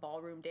Harlem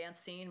ballroom dance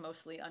scene,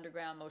 mostly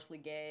underground, mostly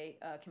gay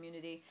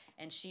community,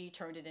 and she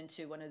turned it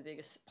into one of the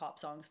biggest pop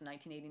songs in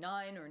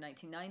 1989 or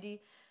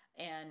 1990,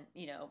 and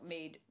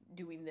made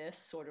doing this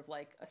sort of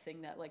like a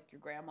thing that your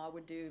grandma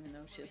would do, even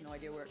though she has no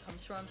idea where it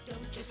comes from.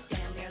 Don't just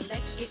stand there,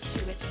 let's get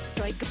to it.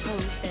 Strike a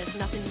pose, there's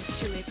nothing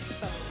to it.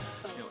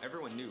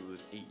 Everyone knew it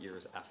was 8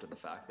 years after the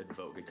fact that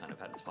Vogue had kind of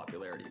had its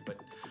popularity, but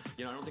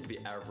I don't think the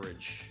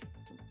average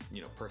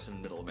person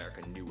in middle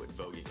America knew what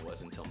voguing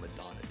was until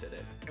Madonna did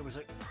it. It was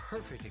a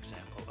perfect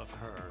example of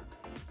her,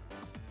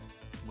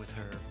 with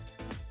her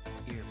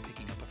ear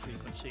picking up a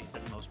frequency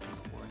that most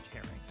people weren't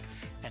hearing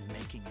and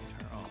making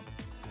it her own.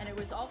 And it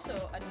was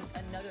also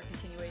another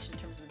continuation in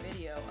terms of the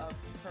video of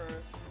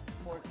her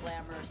more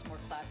glamorous, more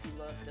classy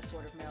look, the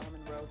sort of Marilyn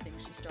Monroe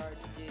things she started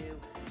to do,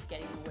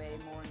 getting away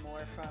more and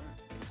more from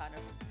the kind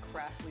of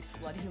crassly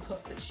slutty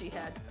look that she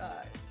had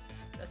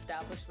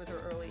established with her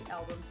early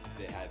albums.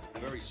 They had a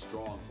very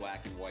strong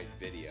black and white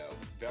video,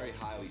 very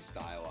highly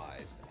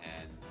stylized,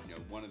 and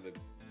one of the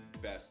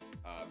best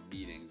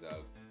meetings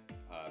of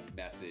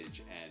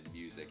message and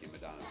music in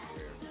Madonna's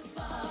career.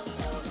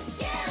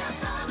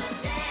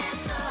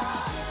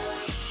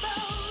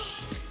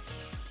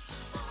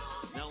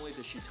 Not only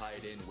does she tie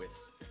it in with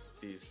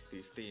these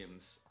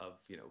themes of,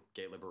 you know,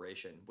 gay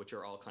liberation, which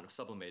are all kind of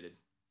sublimated.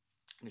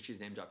 You know, she's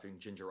name dropping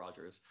Ginger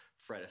Rogers,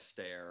 Fred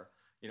Astaire,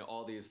 you know,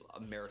 all these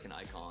American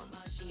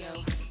icons.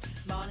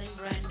 Marlon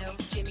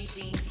Brando, Jimmy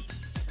Dean,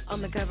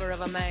 on the cover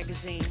of a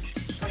magazine.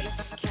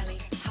 Grace Kelly,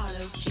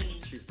 Harlow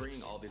Jean. She's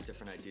bringing all these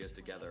different ideas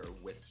together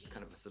with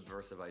kind of a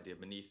subversive idea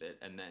beneath it,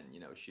 and then, you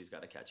know, she's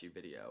got a catchy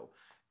video.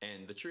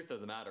 And the truth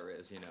of the matter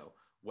is, you know,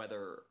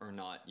 whether or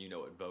not you know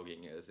what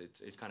voguing is,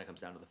 it kind of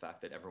comes down to the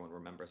fact that everyone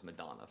remembers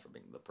Madonna for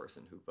being the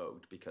person who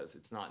vogued, because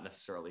it's not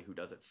necessarily who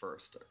does it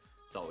first.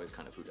 It's always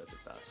kind of who does it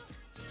best.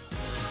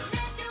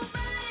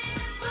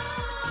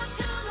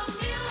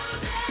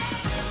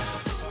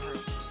 Saw her,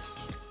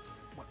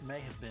 what may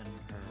have been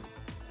her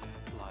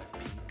live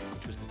peak,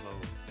 which was the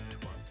Vogue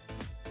tour.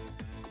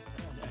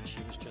 And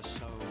she was just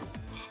so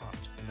hot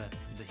that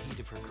the heat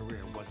of her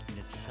career was in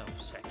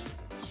itself sexy.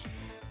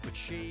 But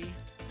she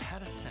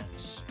had a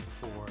sense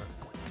for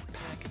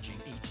packaging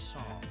each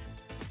song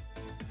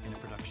in a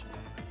production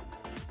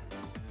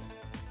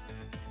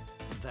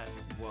that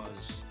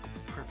was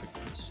perfect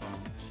for the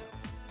song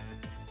itself.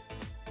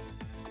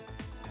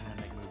 And then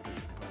they move to a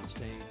different part of the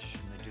stage,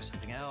 and they do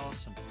something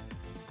else,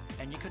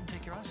 and you couldn't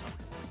take your eyes off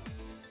it.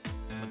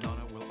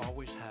 Madonna will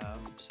always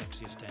have the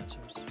sexiest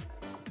dancers,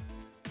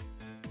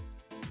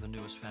 the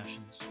newest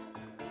fashions,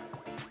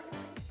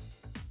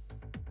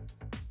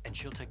 and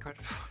she'll take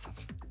credit for them.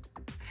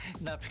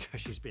 Not because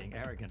she's being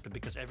arrogant, but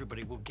because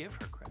everybody will give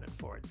her credit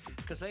for it,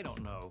 because they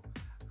don't know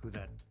who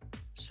that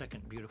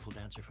second beautiful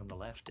dancer from the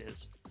left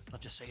is. They'll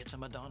just say it's a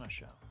Madonna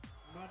show.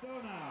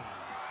 Madonna.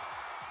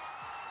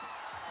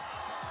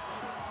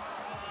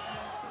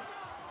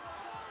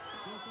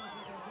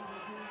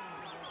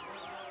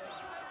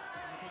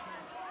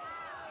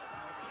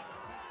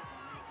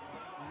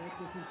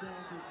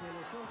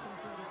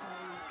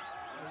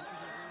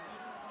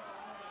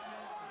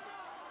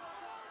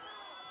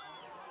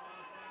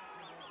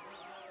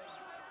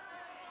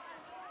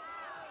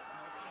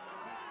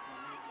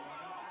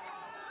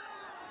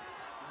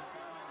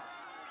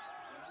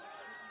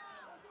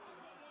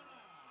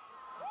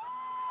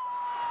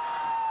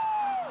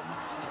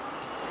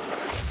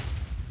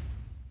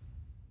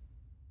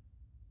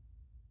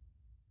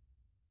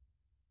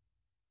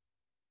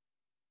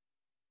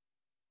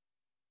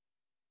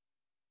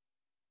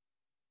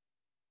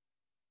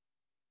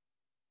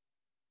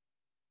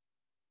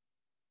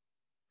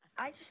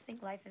 I just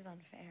think life is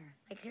unfair.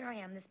 Like, here I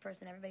am, this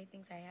person, everybody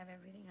thinks I have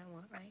everything I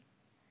want, right?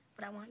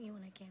 But I want you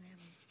and I can't have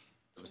you.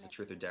 It was the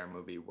Truth or Dare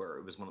movie, where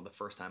it was one of the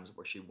first times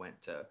where she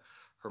went to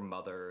her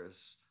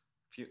mother's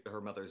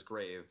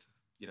grave,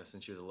 you know,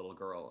 since she was a little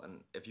girl. And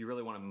if you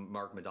really want to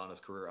mark Madonna's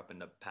career up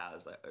into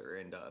paths or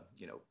into,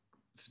 you know,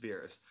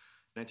 spheres,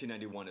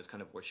 1991 is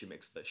kind of where she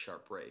makes the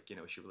sharp break. You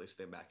know, she released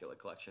the Immaculate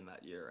Collection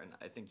that year, and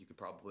I think you could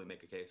probably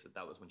make a case that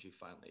that was when she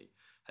finally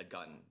had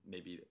gotten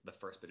maybe the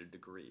first bit of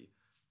degree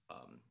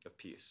of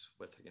peace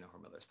with, you know, her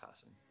mother's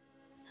passing.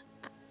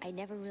 I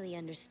never really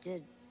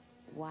understood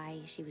why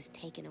she was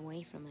taken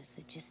away from us.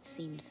 It just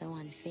seemed so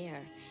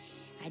unfair.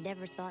 I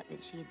never thought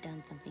that she had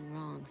done something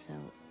wrong, so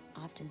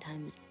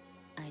oftentimes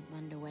I'd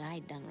wonder what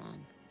I'd done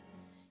wrong.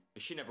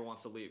 She never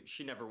wants to leave.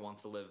 She never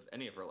wants to live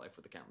any of her life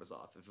with the cameras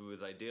off. If it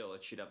was ideal,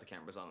 she'd have the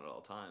cameras on at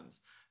all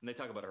times. And they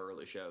talk about her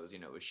early shows, you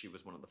know, she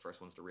was one of the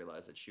first ones to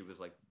realize that she would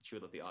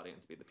let the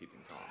audience be the peeping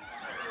Tom.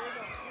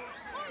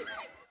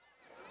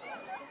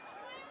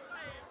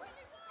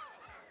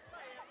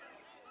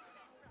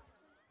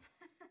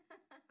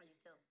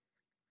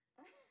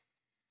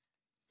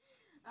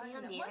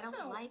 Sandy, I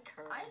don't like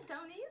her. I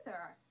don't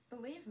either.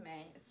 Believe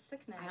me, it's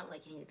sickening. I don't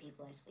like any of the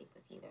people I sleep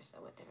with either, so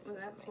what difference Well,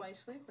 does it that's make? why you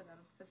sleep with them,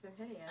 because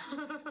they're hideous.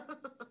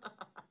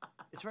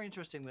 It's very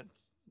interesting that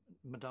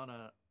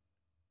Madonna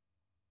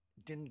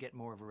didn't get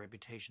more of a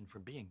reputation for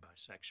being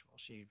bisexual.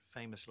 She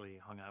famously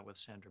hung out with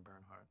Sandra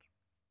Bernhard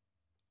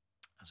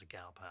as a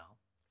gal pal.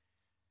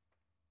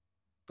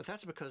 But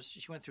that's because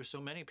she went through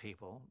so many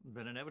people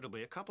that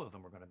inevitably a couple of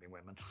them were going to be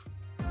women.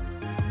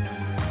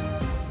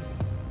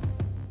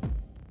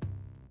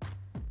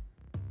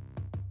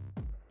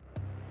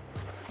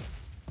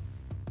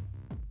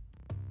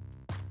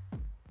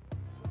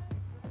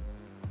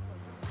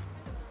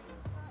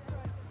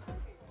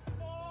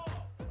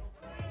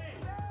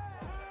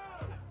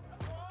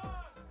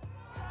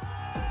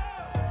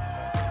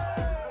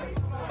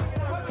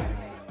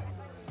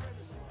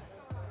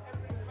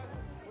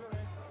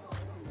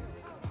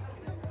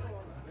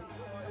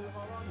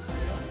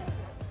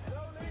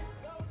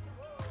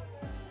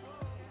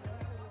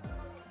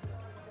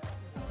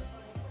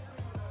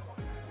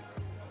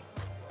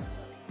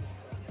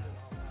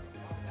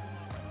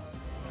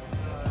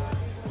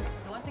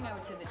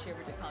 That she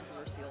ever did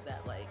controversial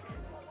that, like,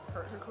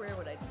 hurt her career,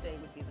 what I'd say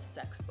would be the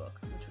sex book,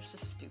 which was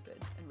just stupid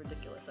and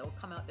ridiculous. I will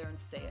come out there and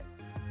say it.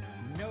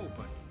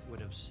 Nobody would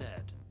have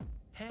said,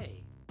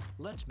 hey,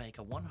 let's make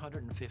a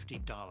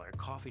 $150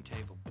 coffee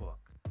table book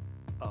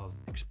of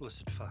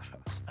explicit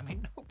photos. I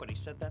mean, nobody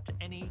said that to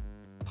any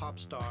pop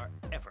star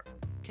ever.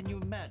 Can you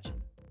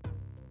imagine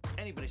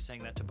anybody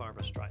saying that to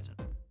Barbra Streisand?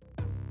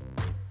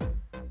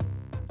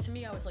 To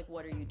me, I was like,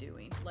 what are you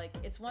doing? Like,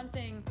 it's one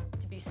thing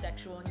to be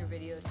sexual in your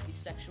videos, to be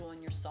sexual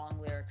in your song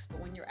lyrics, but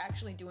when you're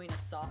actually doing a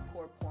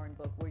softcore porn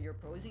book where you're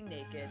posing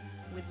naked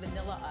with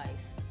Vanilla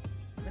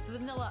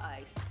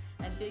Ice,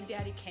 and Big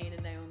Daddy Kane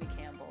and Naomi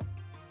Campbell.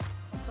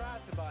 I'm proud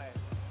to buy it.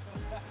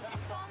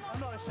 I'm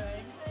not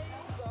ashamed.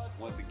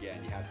 Once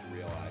again, you have to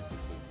realize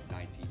this was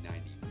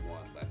 1991,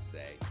 let's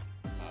say.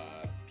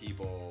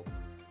 People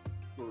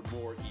were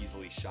more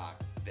easily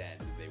shocked then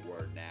than they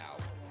were now.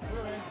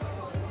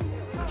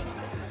 But she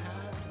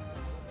had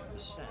the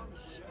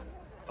sense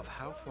of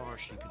how far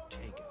she could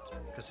take it,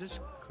 because this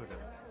could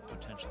have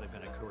potentially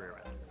been a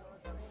career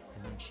ender.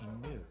 And then she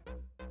knew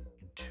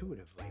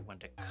intuitively when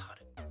to cut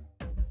it.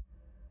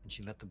 And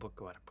she let the book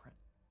go out of print.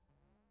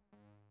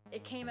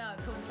 It came out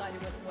and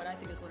coincided with what I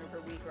think is one of her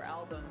weaker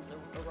albums,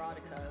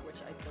 Erotica,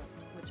 which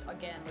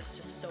again was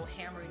just so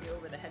hammering you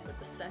over the head with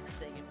the sex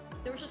thing. And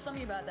there was just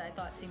something about that I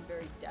thought seemed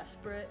very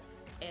desperate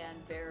and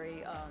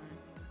very,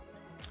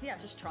 yeah,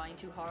 just trying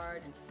too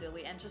hard and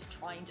silly and just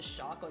trying to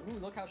shock, like, ooh,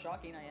 look how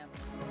shocking I am.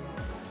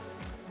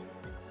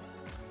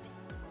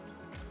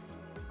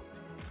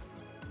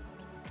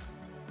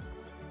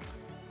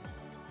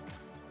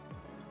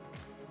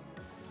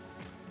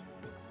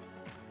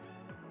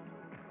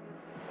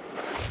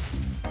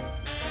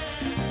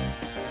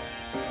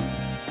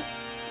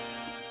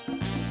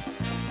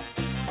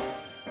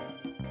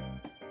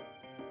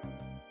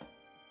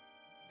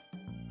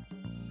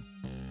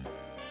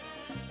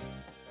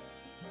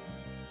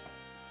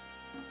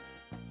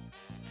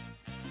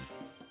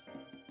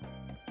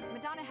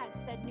 Madonna had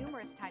said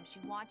numerous times she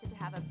wanted to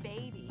have a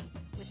baby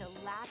with a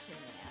Latin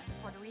man,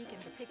 Puerto Rican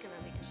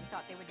particularly, because she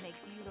thought they would make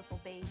beautiful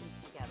babies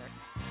together.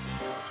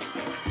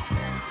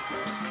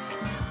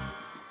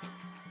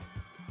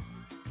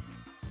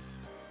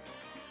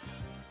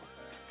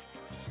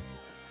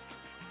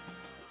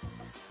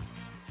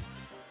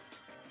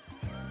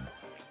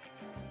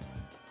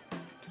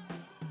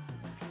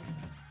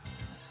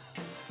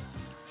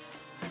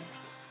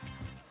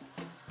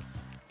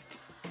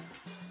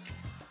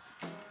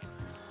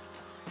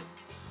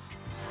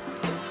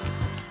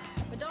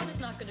 Madonna's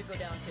not going to go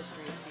down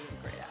history as being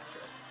a great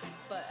actress,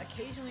 but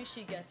occasionally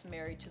she gets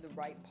married to the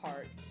right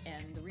part,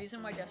 and the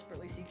reason why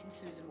Desperately Seeking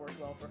Susan worked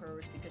well for her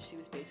was because she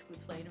was basically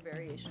playing a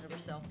variation of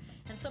herself.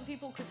 And some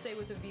people could say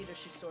with Evita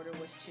she sort of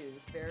was too.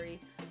 This very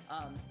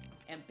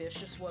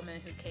ambitious woman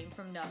who came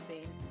from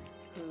nothing,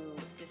 who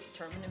is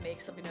determined to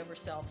make something of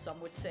herself. Some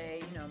would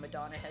say, you know,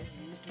 Madonna has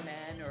used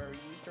men or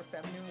used her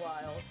feminine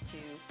wiles to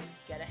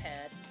get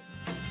ahead.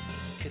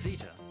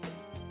 Evita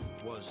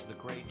was the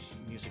great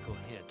musical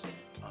hit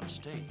on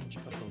stage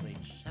of the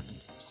late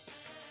 70s.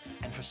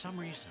 And for some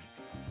reason,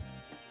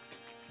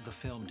 the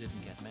film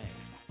didn't get made,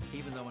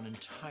 even though an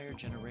entire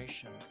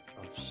generation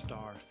of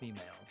star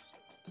females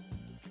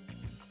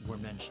were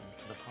mentioned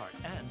for the part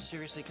and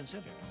seriously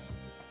considered.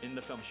 In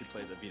the film, she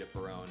plays Evita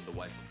Perón, the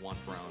wife of Juan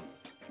Perón,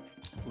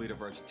 leader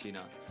of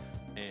Argentina.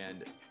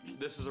 And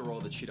this is a role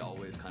that she'd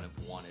always kind of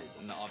wanted.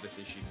 And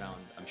obviously she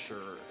found, I'm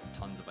sure,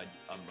 tons of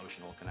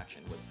emotional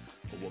connection with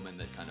a woman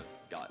that kind of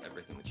got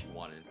everything that she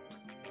wanted.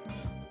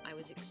 I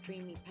was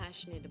extremely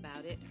passionate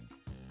about it.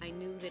 I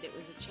knew that it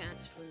was a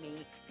chance for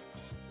me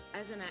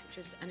as an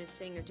actress and a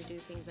singer to do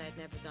things I had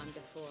never done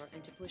before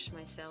and to push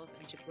myself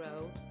and to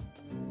grow.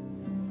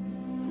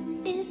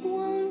 It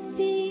won't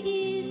be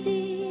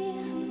easy.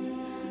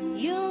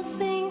 You'll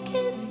think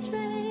it's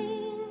strange.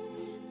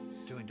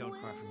 Doing Don't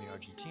Cry for Me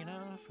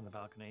Argentina from the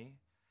balcony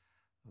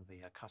of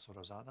the Casa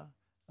Rosada,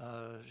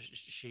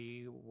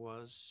 she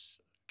was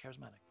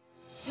charismatic.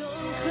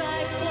 Don't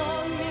cry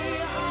for me,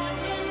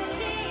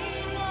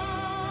 Argentina.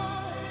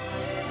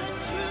 The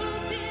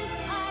truth is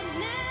I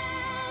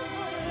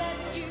never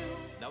left you.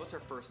 That was her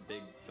first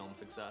big film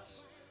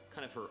success,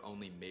 kind of her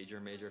only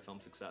major film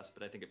success,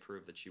 but I think it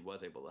proved that she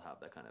was able to have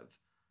that kind of,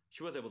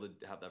 she was able to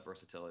have that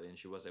versatility, and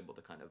she was able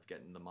to kind of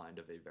get in the mind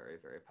of a very,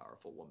 very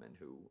powerful woman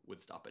who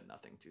would stop at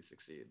nothing to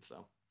succeed.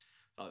 So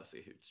obviously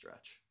a huge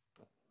stretch.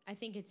 But I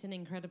think it's an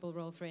incredible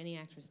role for any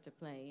actress to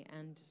play,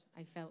 and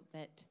I felt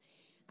that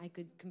I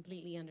could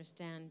completely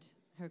understand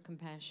her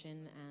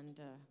compassion and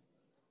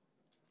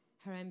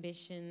her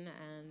ambition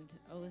and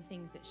all the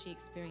things that she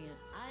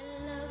experienced. I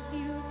love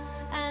you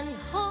and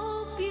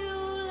hope you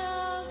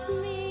love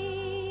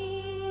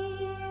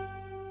me.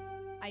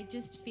 I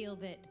just feel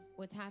that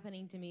what's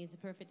happening to me is a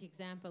perfect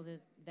example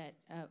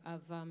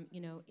of you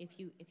know, if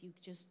you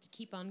just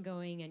keep on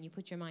going and you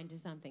put your mind to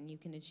something, you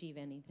can achieve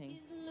anything.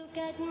 Please look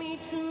at me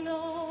to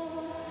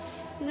know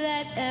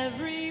that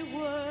every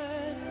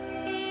word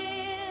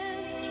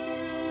is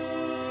true.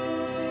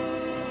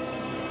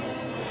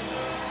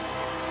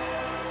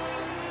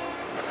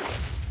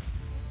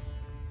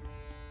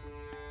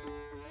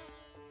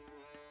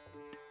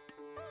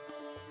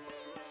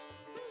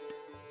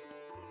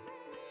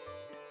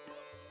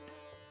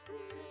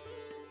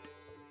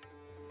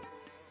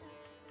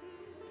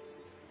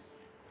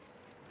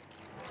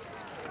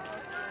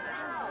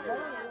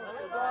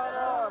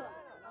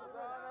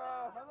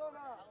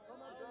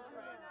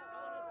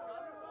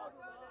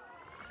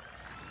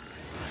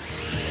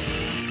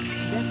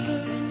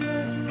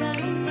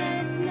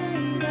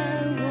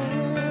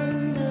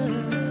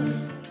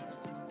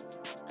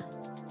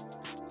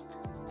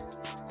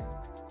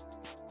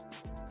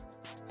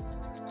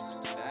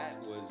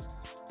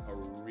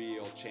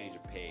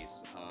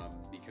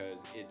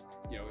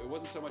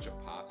 so much a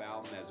pop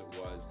album as it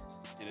was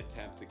an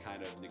attempt to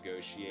kind of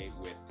negotiate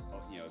with,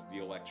 you know, the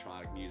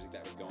electronic music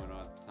that was going on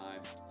at the time.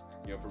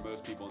 You know, for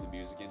most people in the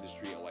music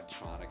industry,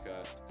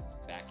 electronica,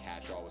 that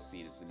catch-all was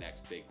seen as the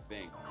next big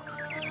thing.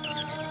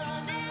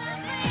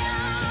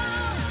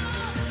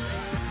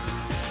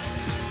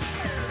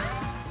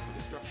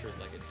 It's structured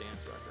like a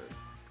dance record,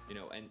 you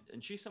know,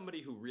 and she's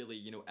somebody who really,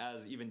 you know,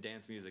 as even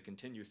dance music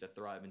continues to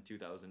thrive in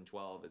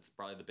 2012, it's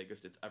probably the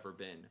biggest it's ever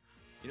been.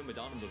 You know,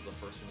 Madonna was the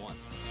first one.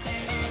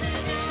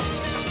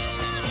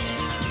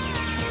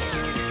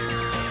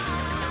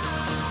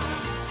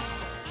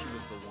 She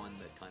was the one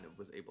that kind of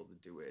was able to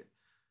do it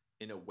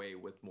in a way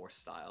with more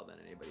style than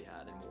anybody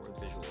had and more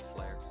visual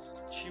flair.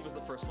 She was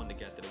the first one to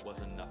get that it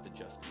wasn't enough to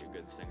just be a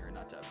good singer,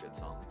 not to have good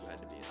songs. You had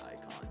to be an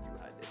icon. You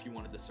had, if you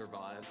wanted to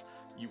survive,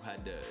 you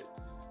had to,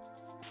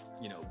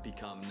 you know,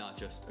 become not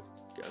just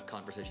a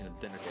conversation at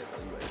the dinner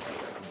table. You had to be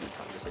a complete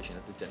conversation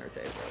at the dinner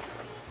table.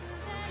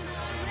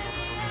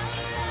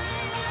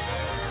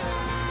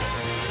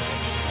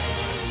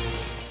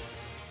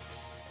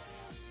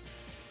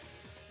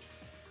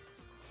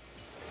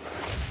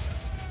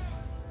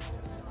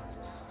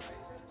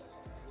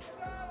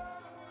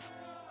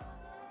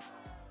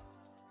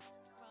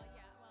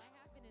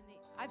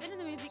 I've been in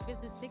the music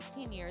business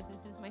 16 years. This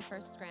is my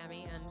first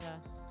Grammy, and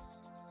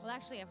well,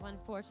 actually, I've won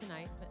 4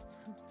 tonight, but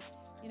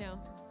you know,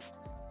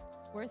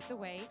 it's worth the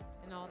wait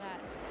and all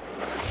that.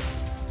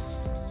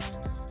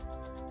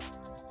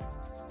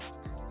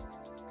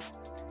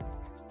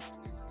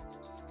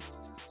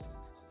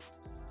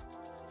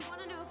 You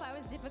want to know if I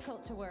was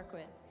difficult to work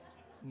with?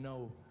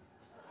 No,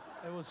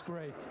 it was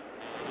great.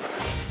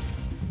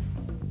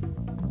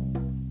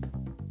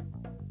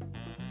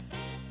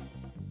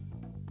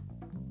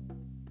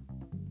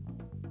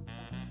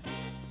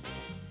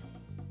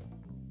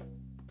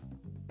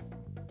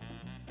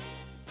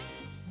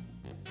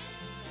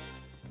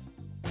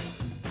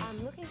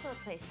 I'm looking for a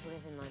place to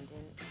live in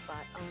London,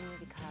 but only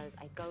because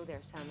I go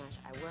there so much,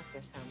 I work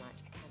there so much,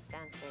 I can't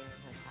stand staying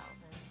in hotels,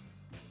 and,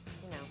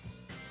 you know,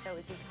 so it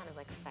would be kind of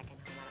like a second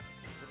home. I don't think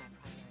it would be my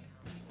primary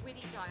home.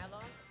 Witty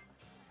dialogue.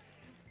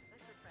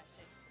 That's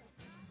refreshing.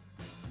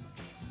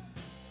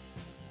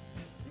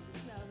 This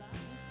is Lola.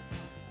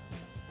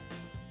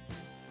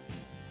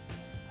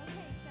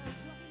 Okay, so do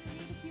you want me to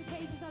read a few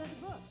pages out of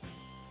the book?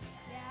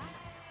 Yeah?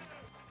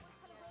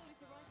 What kind of role is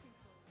you writing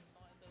for?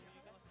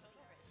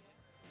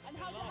 And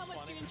how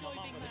much do you enjoy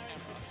being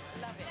married?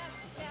 Love it.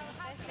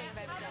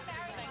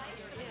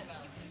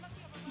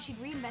 She'd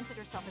reinvented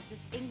herself as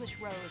this English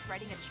Rose,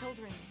 writing a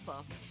children's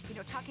book, you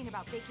know, talking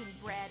about baking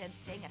bread and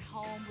staying at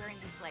home, wearing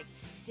these, like,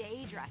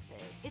 day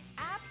dresses. It's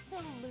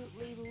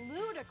absolutely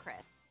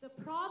ludicrous. The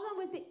problem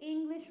with the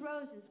English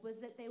Roses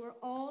was that they were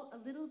all a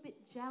little bit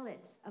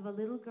jealous of a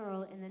little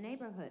girl in the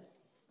neighborhood.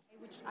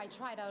 I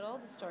tried out all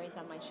the stories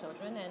on my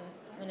children, and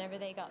whenever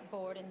they got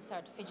bored and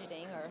started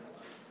fidgeting or,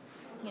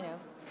 you know,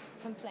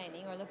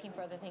 complaining or looking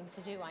for other things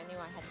to do, I knew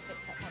I had to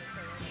fix that kind of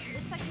thing.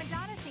 It's like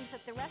Madonna thinks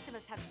that the rest of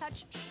us have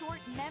such short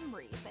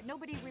memories that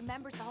nobody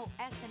remembers the whole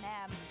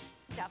S&M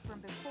stuff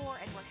from before,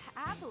 and we're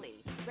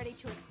happily ready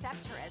to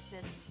accept her as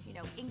this, you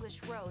know,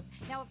 English Rose.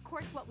 Now, of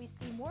course, what we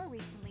see more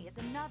recently is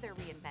another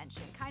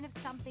reinvention, kind of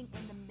something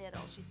in the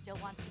middle. She still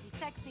wants to be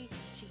sexy,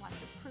 she wants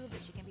to prove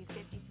that she can be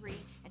 53,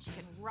 and she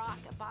can rock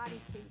a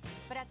bodysuit,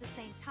 but at the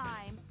same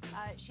time,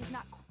 she's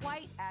not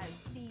quite as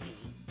seedy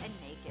and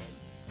naked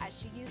as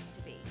she used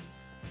to be.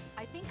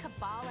 I think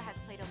Kabbalah has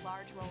played a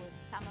large role in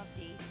some of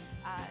the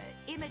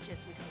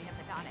images we've seen of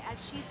Madonna,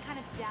 as she's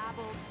kind of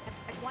dabbled,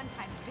 at one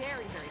time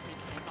very, very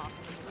deeply involved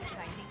in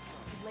religion. I think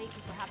lately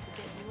perhaps a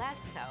bit less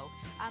so.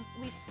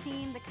 We've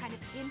seen the kind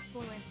of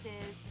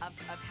influences of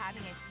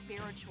having a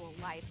spiritual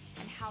life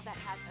and how that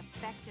has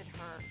affected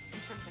her in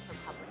terms of her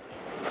public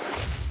image.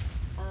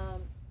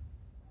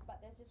 But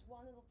there's just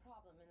one little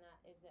problem, and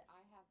that is that I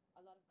have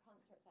a lot of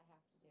concerts I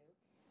have to do.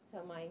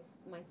 So my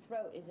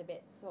throat is a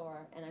bit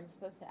sore, and I'm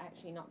supposed to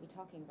actually not be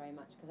talking very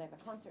much because I have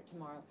a concert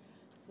tomorrow.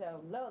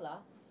 So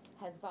Lola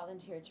has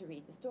volunteered to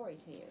read the story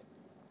to you.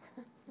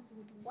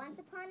 Once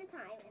upon a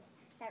time,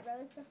 that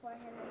rose before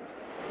him in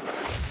the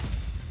distance.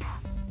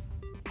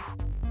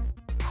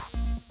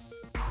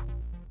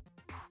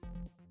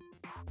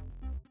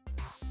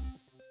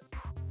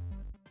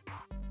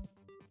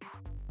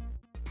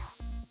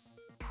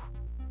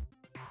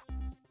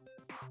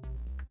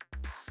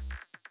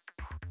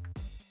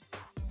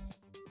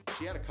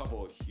 She had a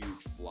couple of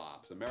huge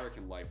flops.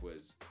 American Life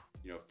was,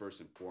 you know,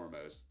 first and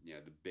foremost, you know,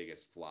 the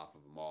biggest flop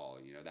of them all.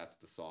 You know, that's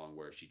the song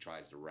where she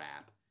tries to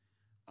rap,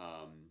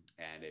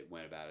 and it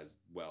went about as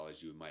well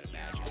as you might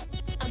imagine.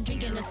 I'm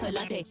drinking a soy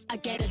latte, I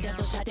get a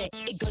double shot it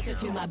goes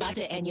through my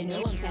body and you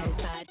know I'm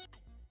satisfied.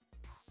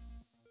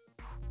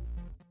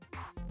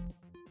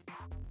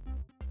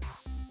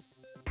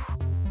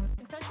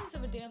 Confessions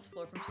of a Dance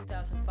Floor from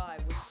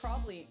 2005 was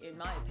probably, in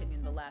my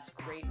opinion, the last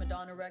great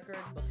Madonna record.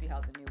 We'll see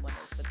how the new one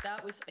is, but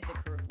that was, I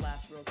think, her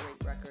last real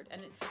great record.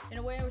 And in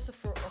a way, it was a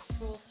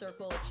full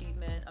circle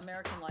achievement.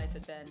 American Life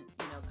had been,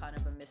 you know, kind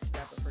of a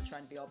misstep of her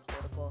trying to be all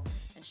political,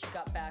 and she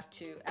got back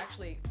to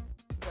actually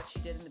what she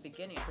did in the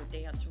beginning, her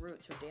dance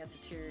roots, her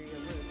danceteria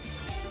roots.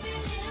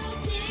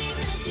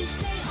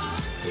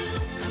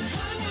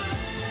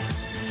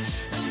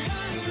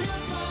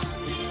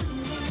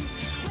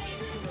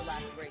 Her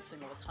last great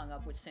single was Hung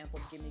Up, which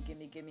sampled Gimme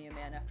Gimme Gimme a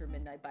Man After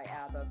Midnight by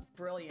ABBA.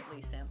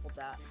 Brilliantly sampled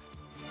that.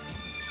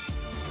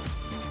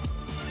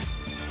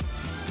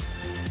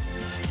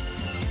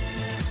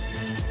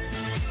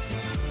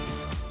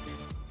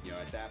 You know,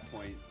 at that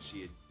point,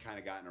 she had kind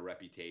of gotten a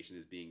reputation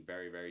as being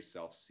very, very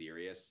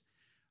self-serious.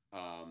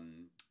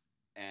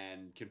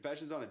 And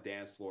Confessions on a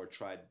Dance Floor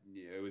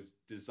it was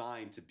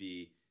designed to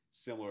be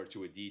similar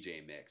to a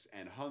DJ mix.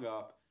 And Hung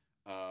Up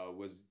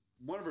was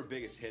one of her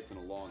biggest hits in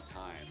a long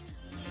time.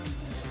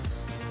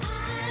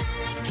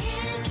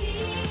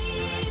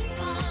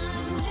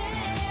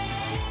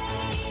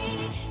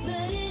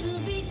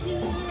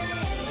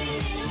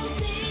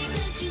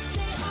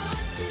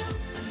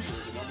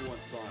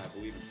 Song, I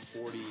believe,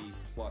 in 40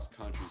 plus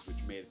countries,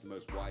 which made it the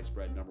most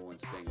widespread #1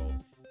 single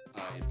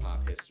in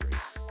pop history.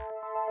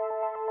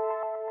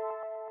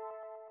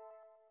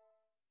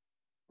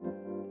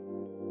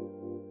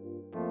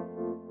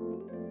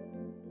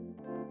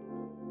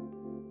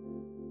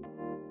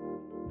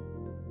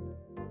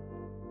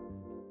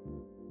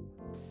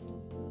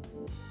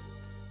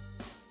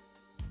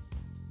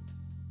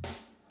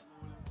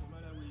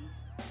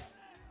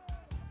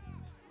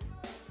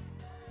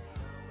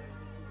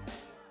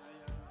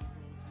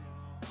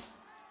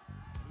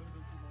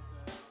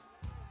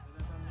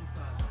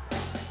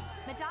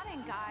 Madonna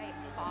and Guy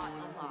fought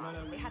a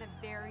lot. They had a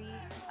very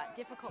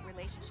difficult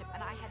relationship,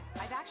 and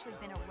I've actually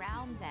been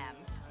around them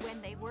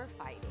when they were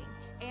fighting.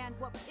 And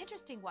what was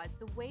interesting was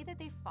the way that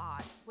they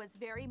fought was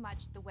very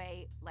much the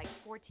way like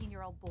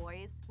 14-year-old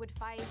boys would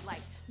fight,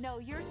 like, no,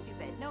 you're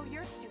stupid, no,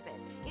 you're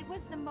stupid. It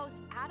was the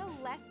most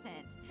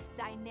adolescent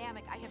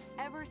dynamic I have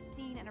ever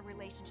seen in a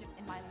relationship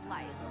in my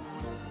life.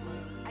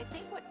 I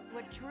think what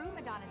drew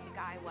Madonna to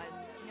Guy was,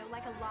 you know,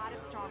 like a lot of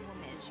strong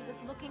women, she was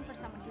looking for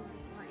someone who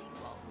was her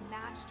equal, who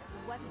matched her,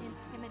 who wasn't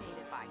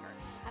intimidated by her.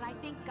 And I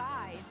think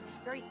Guy's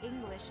very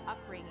English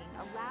upbringing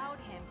allowed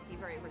him to be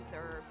very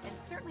reserved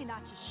and certainly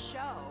not to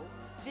show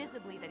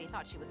visibly that he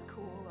thought she was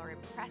cool or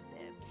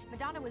impressive.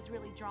 Madonna was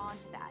really drawn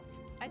to that.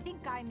 I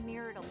think Guy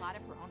mirrored a lot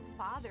of her own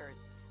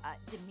father's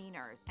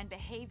demeanor and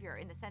behavior,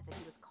 in the sense that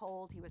he was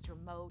cold, he was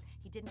remote,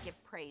 he didn't give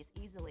praise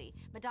easily.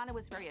 Madonna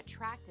was very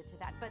attracted to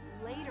that, but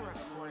later,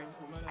 of course,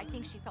 I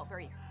think she felt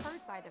very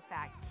hurt by the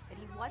fact that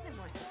he wasn't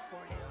more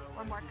supportive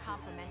or more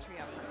complimentary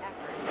of her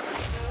efforts.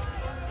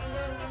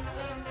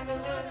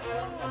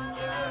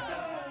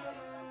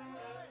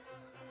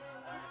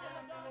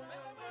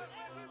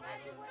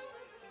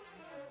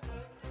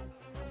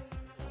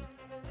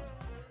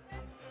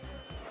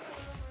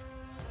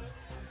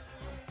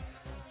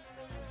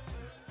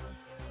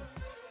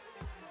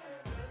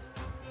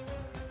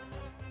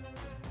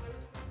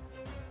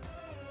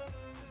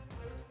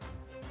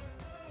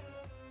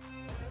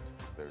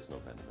 There's no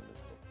venom in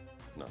this book,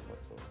 none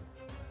whatsoever.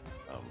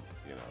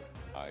 You know,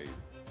 I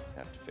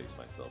have to face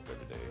myself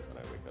every day when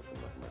I wake up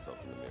and look at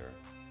myself in the mirror,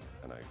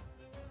 and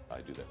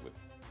I do that with,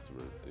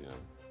 you know,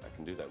 I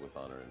can do that with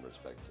honor and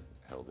respect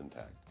held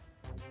intact.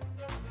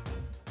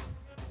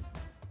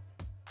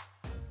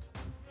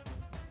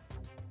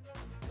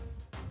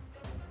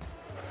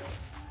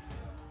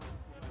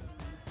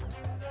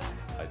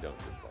 I don't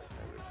dislike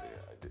Henry.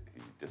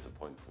 He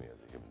disappoints me as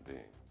a human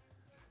being,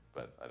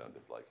 but I don't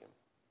dislike him,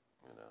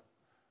 you know.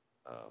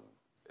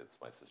 It's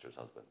my sister's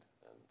husband,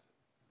 and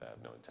I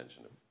have no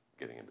intention of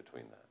getting in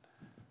between that.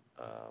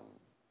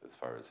 As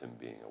far as him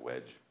being a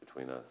wedge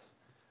between us,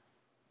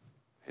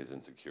 his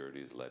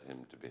insecurities led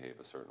him to behave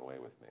a certain way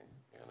with me.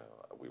 You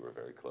know, we were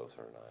very close,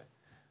 her and I,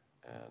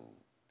 and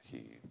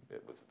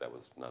that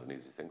was not an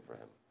easy thing for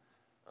him.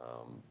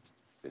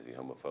 Is he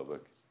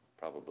homophobic?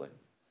 Probably,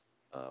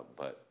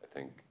 but I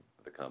think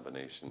the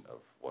combination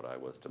of what I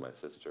was to my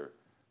sister,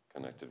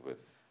 connected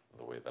with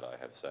the way that I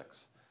have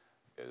sex,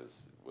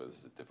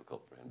 was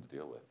difficult for him to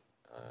deal with.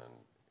 And,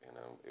 you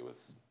know, it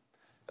was,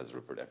 as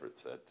Rupert Everett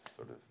said,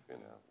 sort of, you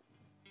know,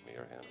 me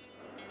or him.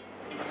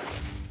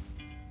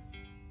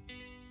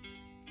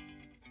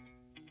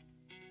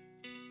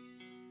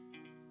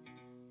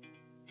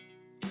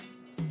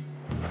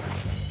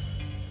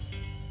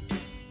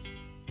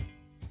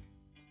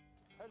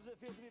 How does it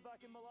feel to be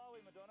back in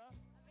Malawi, Madonna?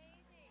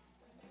 Amazing.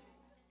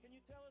 Can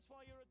you tell us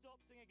why you're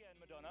adopting again,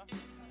 Madonna?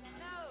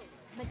 No.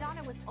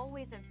 Madonna was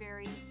always a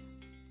very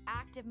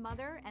active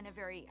mother and a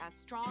very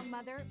strong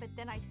mother, but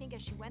then I think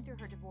as she went through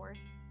her divorce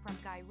from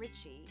Guy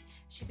Ritchie,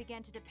 she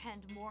began to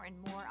depend more and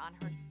more on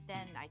her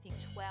then, I think,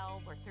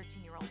 12 or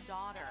 13-year-old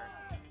daughter.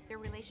 Their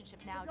relationship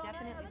now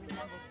definitely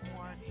resembles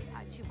more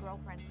two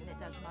girlfriends than it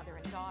does mother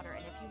and daughter.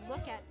 And if you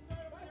look at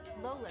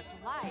Lola's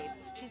life.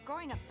 She's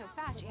growing up so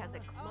fast. She has a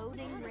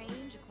clothing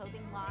range, a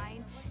clothing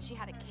line. She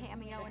had a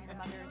cameo in her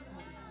mother's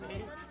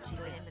movie. She's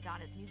been in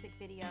Madonna's music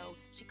video.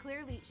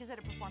 She's at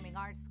a performing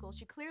arts school.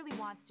 She clearly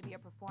wants to be a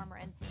performer,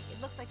 and it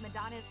looks like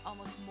Madonna is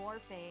almost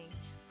morphing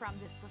from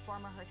this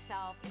performer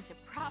herself into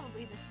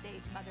probably the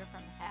stage mother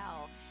from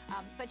hell.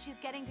 But she's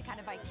getting to kind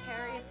of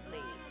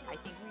vicariously, I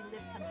think,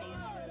 relive some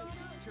things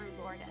through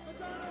Lourdes.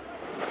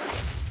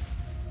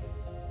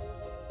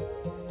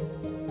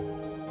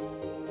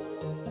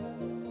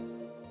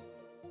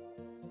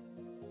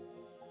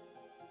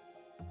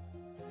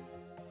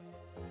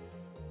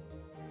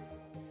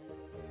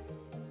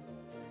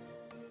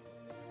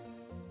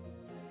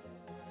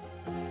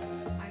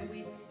 I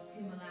went to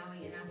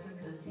Malawi in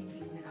Africa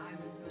thinking that I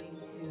was going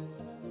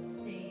to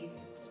save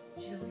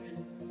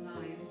children's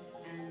lives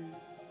and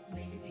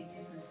make a big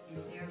difference in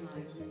their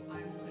lives, and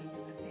I was going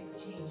to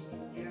affect change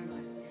in their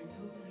lives, and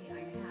hopefully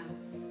I have.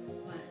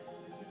 But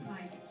the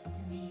surprise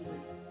to me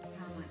was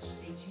how much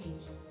they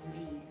changed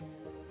me.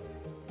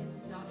 This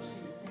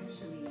adoption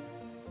essentially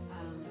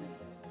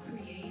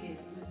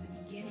was the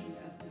beginning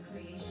of the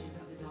creation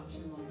of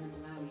adoption laws in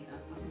Malawi.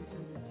 Up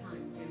until this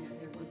time,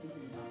 there wasn't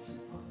an adoption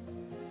law.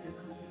 So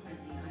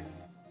consequently, I'm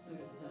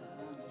sort of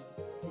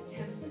the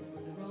template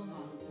or the role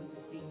model, so to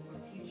speak, for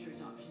future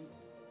adoptions.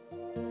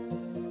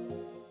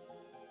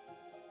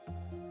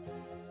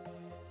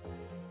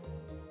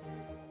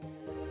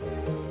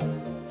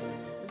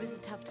 It was a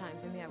tough time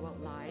for me, I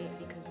won't lie,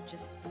 because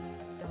just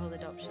the whole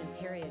adoption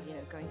period, you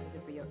know, going through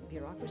the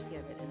bureaucracy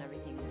of it and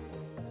everything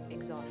was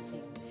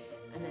exhausting.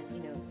 And then,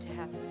 you know, to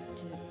have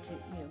to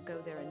you know,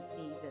 go there and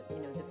see the,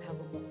 you know, the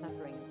palpable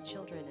suffering of the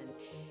children,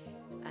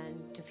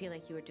 and to feel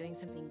like you were doing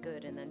something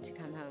good, and then to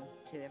come home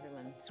to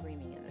everyone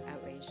screaming and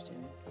outraged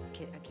and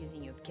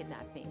accusing you of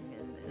kidnapping,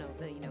 and all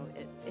the, you know,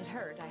 it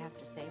hurt, I have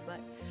to say, but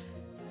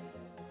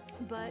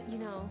you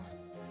know,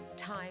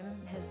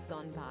 time has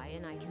gone by,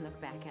 and I can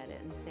look back at it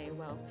and say,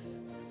 well,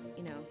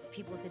 you know,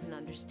 people didn't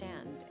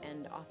understand,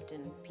 and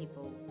often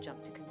people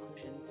jump to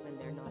conclusions when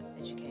they're not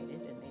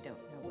educated and they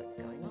don't know what's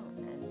going on.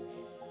 And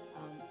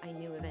I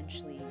knew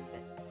eventually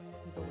that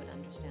people would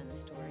understand the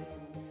story,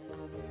 and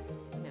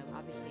you know,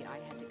 obviously I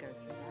had to go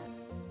through that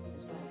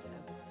as well. So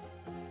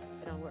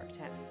it all worked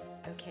out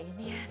okay in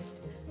the end.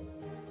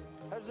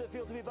 How does it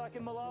feel to be back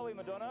in Malawi,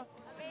 Madonna?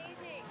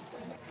 Amazing.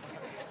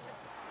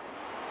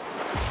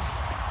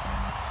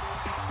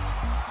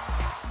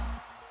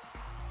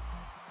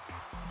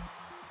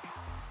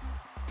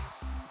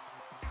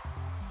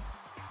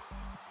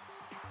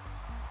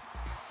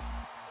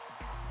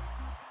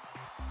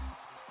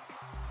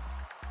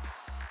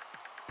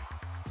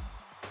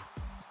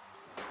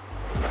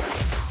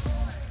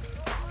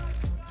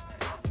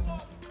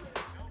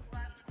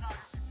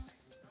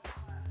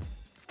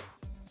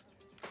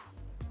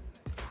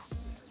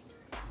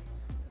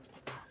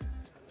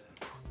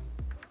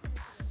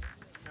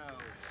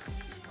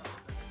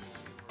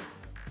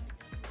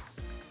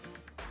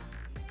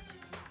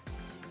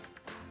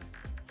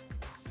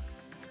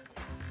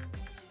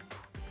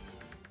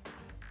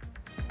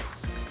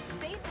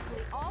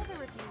 Basically, all the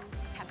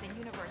reviews have been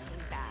universally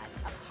bad,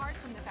 apart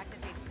from the fact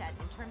that they've said,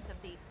 in terms of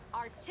the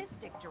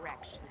artistic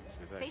direction,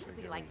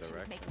 basically like she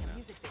was making a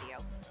music video,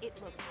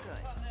 it looks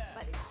good.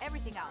 But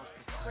everything else,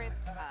 the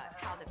script,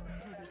 how the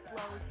movie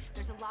flows,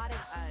 there's a lot of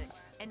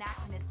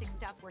anachronistic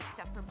stuff, where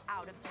stuff from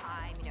out of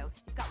time, you know,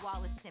 you've got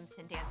Wallace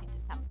Simpson dancing to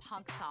some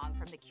punk song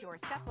from The Cure,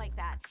 stuff like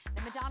that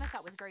Madonna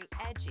thought was very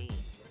edgy,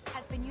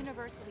 has been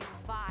universally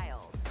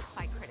reviled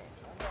by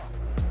critics.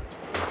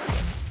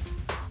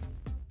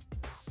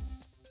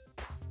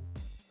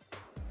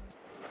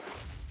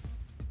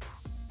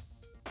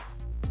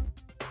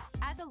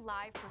 As a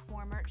live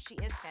performer, she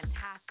is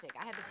fantastic.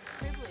 I had the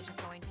privilege of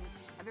going to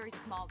a very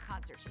small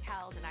concert she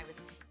held, and I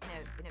was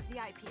in a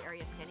VIP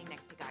area standing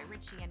next to Guy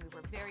Ritchie, and we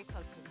were very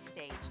close to the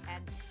stage.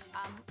 And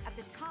at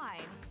the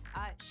time,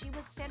 she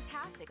was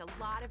fantastic. A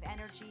lot of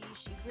energy.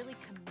 She really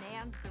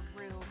commands the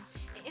room.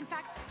 In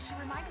fact, she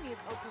reminded me of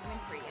Oprah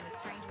Winfrey in a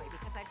strange way,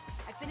 because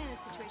I've been in a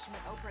situation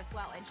with Oprah as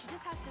well, and she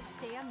just has to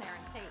stand there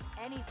and say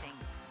anything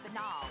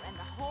banal, and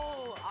the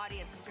whole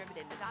audience is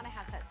riveted. Madonna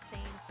has that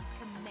same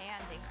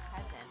commanding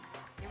presence.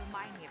 They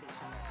remind me of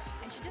each other.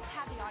 And she just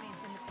had the audience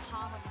in the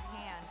palm of her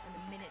hand from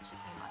the minute she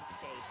came on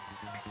stage.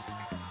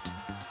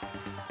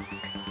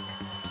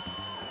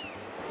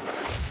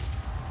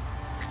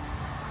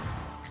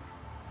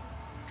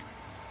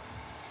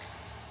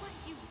 What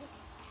are you looking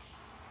at?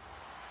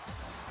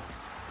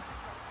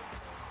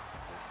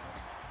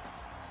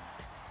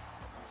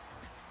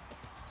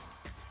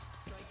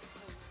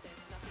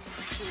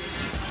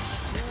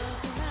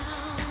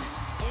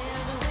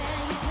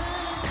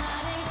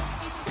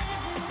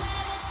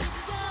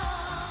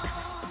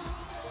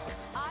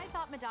 I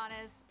thought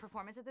Madonna's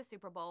performance at the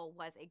Super Bowl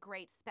was a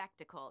great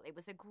spectacle. It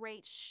was a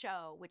great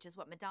show, which is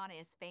what Madonna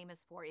is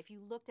famous for. If you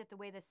looked at the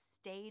way the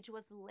stage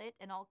was lit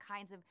and all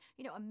kinds of,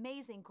 you know,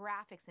 amazing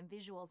graphics and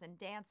visuals and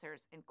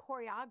dancers and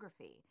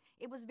choreography,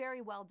 it was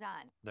very well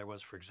done. There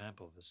was, for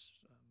example, this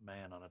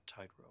man on a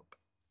tightrope.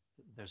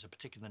 There's a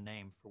particular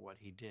name for what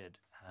he did,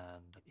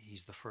 and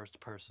he's the first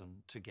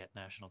person to get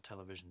national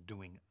television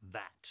doing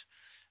that,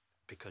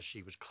 because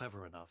she was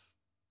clever enough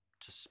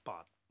to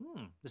spot,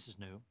 this is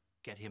new,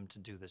 get him to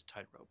do this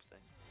tightrope thing.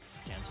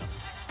 Dance on it.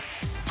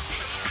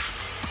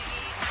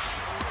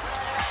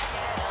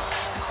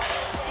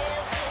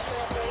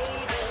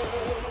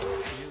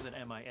 She knew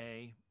that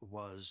MIA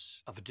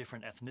was of a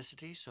different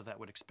ethnicity, so that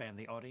would expand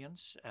the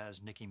audience,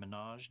 as Nicki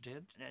Minaj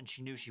did. And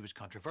she knew she was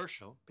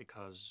controversial,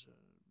 because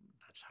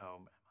that's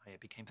how MIA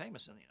became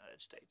famous in the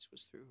United States,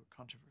 was through her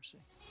controversy.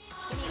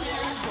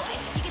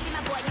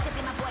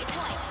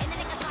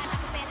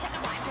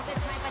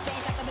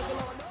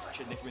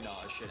 She had Nicki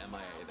Minaj, she had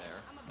MIA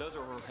there. Those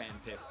are her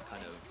hand-picked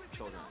kind of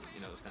children.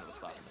 You know, it was kind of a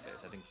slap in the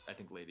face. I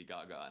think Lady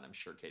Gaga and I'm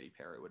sure Katy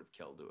Perry would have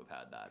killed to have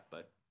had that.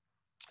 But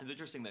it's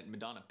interesting that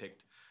Madonna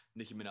picked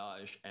Nicki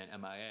Minaj and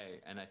MIA,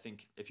 and I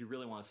think if you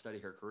really want to study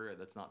her career,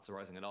 that's not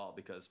surprising at all,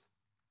 because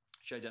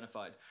she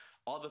identified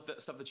all the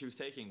stuff that she was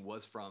taking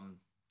was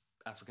from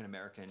African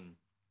American,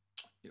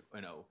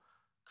 you know,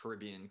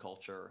 Caribbean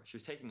culture. She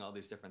was taking all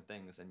these different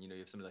things, and you know,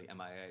 you have somebody like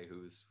MIA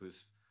who's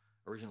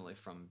originally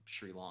from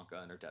Sri Lanka,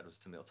 and her dad was a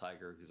Tamil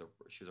Tiger.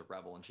 She was a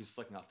rebel, and she's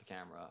flicking off the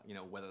camera, you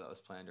know, whether that was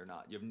planned or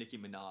not. You have Nicki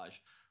Minaj,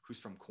 who's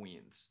from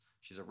Queens.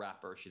 She's a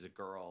rapper. She's a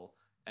girl.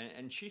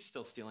 And she's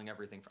still stealing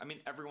everything. I mean,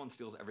 everyone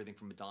steals everything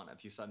from Madonna.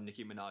 If you saw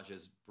Nicki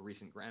Minaj's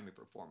recent Grammy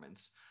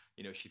performance,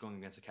 you know, she's going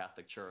against a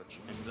Catholic church.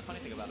 And the funny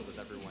thing about it was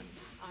everyone,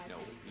 you know,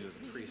 there was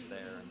a priest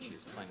there, and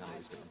she's playing on all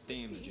these different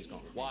themes, and she's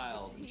going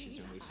wild, and she's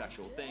doing these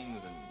sexual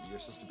things, and you're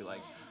supposed to be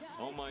like,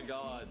 oh my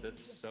God,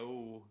 that's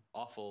so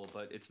awful.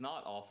 But it's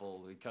not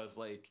awful, because,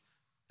 like,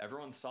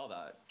 everyone saw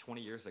that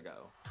 20 years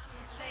ago.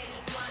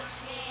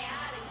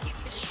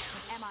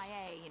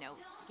 MIA, you know,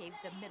 gave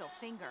the middle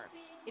finger.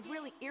 It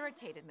really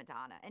irritated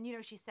Madonna. And, you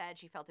know, she said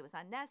she felt it was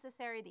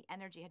unnecessary, the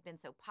energy had been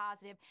so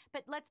positive.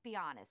 But let's be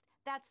honest,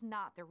 that's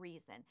not the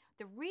reason.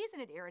 The reason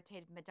it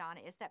irritated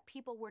Madonna is that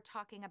people were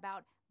talking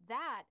about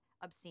that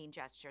obscene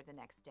gesture the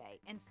next day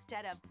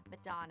instead of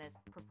Madonna's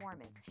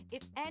performance.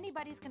 If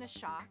anybody's gonna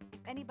shock,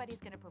 if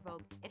anybody's gonna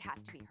provoke, it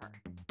has to be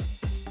her.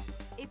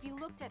 If you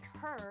looked at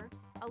her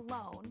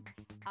alone,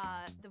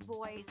 the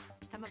voice,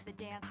 some of the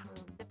dance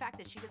moves, the fact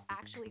that she was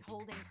actually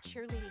holding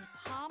cheerleading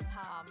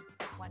pom-poms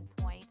at one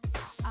point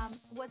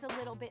was a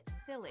little bit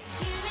silly.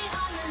 Give me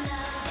all your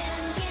love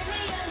and give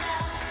me your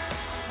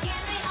love.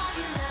 Give me all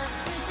your love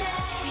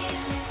today.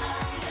 Give me all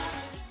your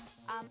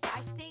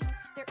I think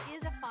there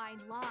is a fine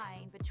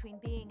line between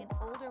being an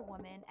older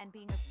woman and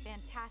being a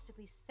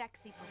fantastically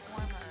sexy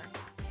performer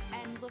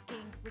and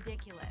looking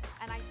ridiculous.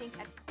 And I think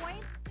at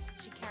points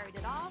she carried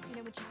it off, you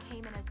know, when she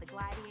came in as the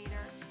gladiator.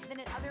 Then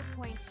at other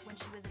points when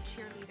she was a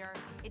cheerleader,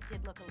 it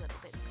did look a little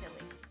bit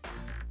silly.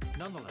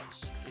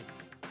 Nonetheless, it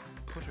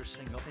put her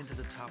single into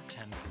the top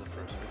 10 for the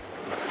first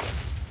week.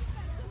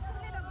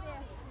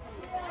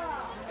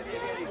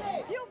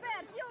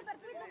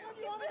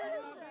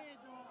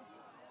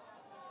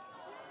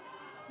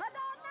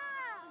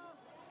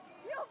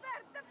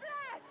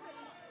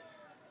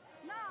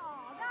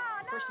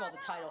 First of all, the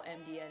title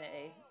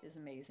MDNA is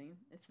amazing.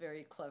 It's a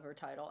very clever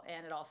title,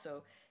 and it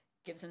also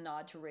gives a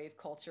nod to rave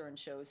culture and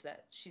shows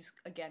that she's,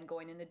 again,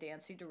 going in a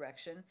dancey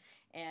direction.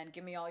 And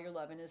Give Me All Your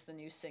Lovin' is the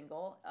new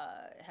single.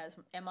 It has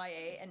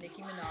MIA and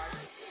Nicki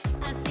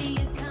Minaj. I see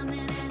you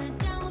coming and I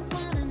don't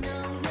wanna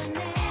know your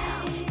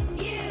name.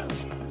 You,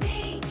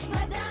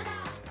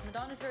 Madonna.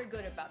 Madonna's very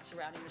good about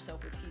surrounding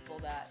herself with people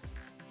that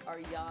are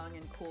young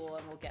and cool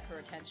and will get her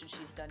attention.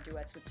 She's done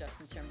duets with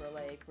Justin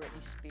Timberlake,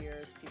 Britney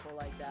Spears, people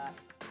like that.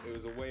 It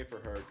was a way for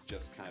her to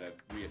just kind of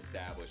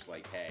reestablish,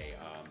 like, hey,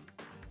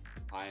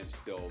 I am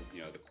still,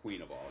 you know, the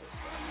queen of all this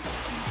stuff.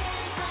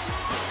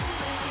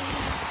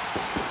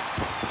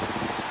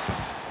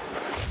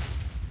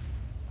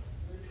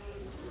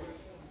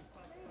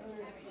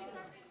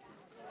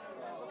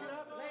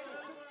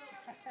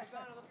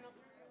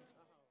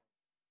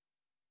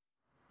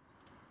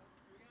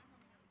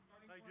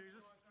 Hey,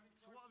 Jesus.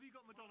 So what have you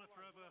got Madonna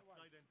forever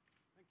night in?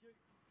 Thank you.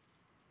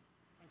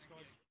 Thanks,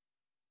 guys.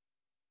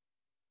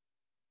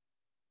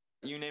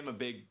 You name a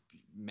big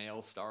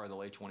male star of the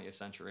late 20th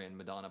century, and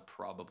Madonna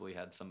probably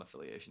had some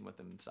affiliation with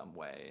him in some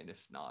way, and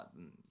if not,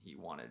 then he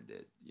wanted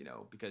it, you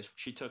know, because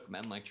she took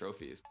men like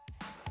trophies.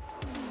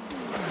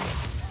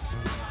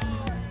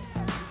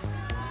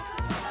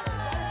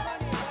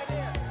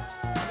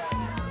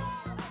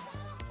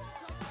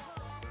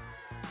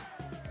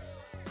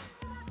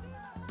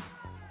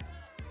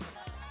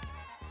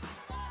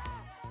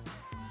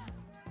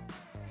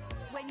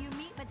 When you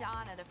meet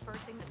Madonna, the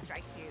first thing that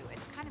strikes you, it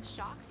kind of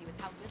shocks you, is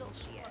how little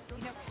she is.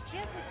 You know, she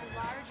has this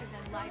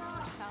larger-than-life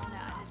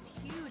persona and this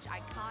huge,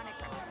 iconic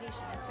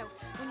reputation. And so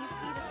when you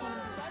see this woman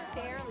who's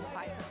barely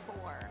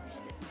 5'4",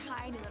 this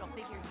tiny little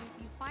figure,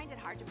 you find it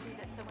hard to believe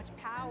that so much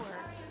power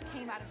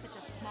came out of such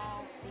a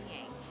small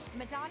being.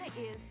 Madonna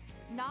is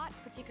not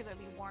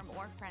particularly warm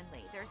or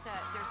friendly. There's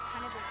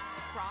kind of a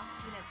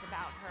frostiness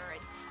about her,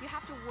 and you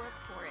have to work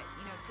for it,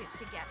 you know,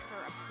 to get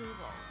her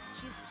approval.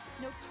 She's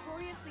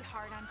notoriously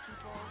hard on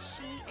people.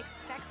 She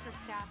expects her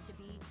staff to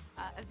be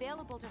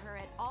available to her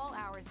at all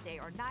hours, day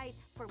or night,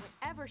 for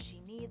whatever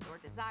she needs or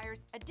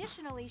desires.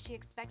 Additionally, she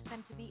expects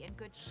them to be in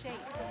good shape.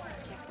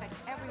 She expects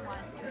everyone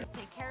to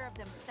take care of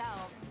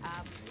themselves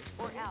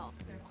or else.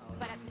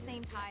 But at the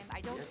same time,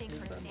 I don't think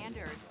her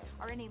standards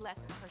are any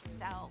less for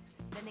herself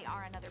than they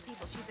are on other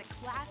people. She's a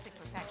classic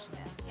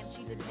perfectionist, and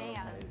she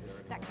demands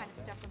that kind of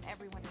stuff from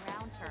everyone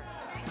around her.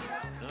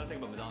 Another thing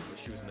about Madonna was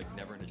she was like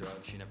never into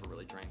drugs. She never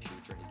really drank. She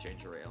would drink a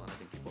ginger ale, and I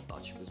think people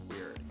thought she was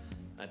weird.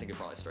 And I think it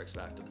probably strikes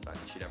back to the fact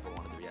that she never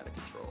wanted to be out of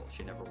control.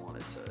 She never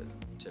wanted to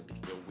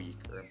feel weak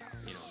or,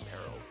 you know,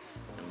 imperiled.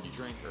 And when you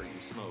drink or you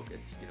smoke,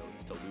 it's, you know,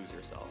 it's to lose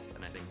yourself.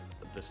 And I think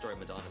the story of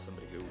Madonna is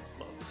somebody who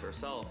loves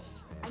herself.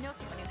 I know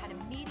someone who had a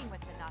meeting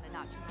with Madonna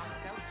not too long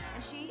ago,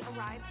 and she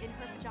arrived in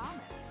her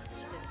pajamas.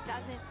 She just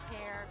doesn't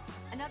care.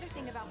 Another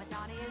thing about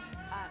Madonna is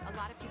a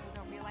lot of people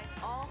don't realize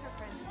all her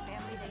friends and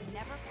family, they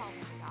never call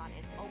her Madonna.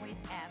 It's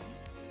always M.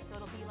 So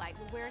it'll be like,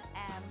 well, where's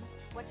M?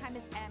 What time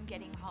is M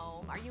getting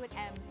home? Are you at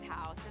M's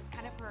house? That's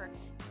kind of her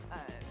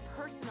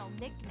personal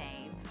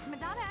nickname.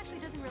 Madonna actually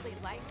doesn't really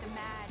like the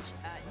Madge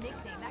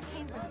nickname. That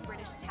came from the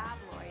British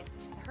tabloids,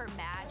 Her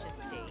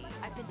Majesty.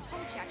 I've been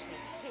told she actually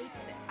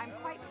hates it. I'm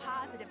quite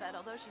positive that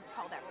although she's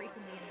called that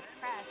frequently in the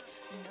press,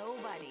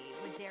 nobody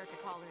would dare to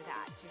call her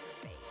that to her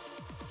face.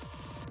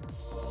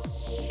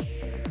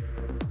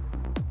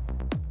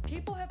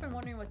 People have been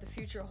wondering what the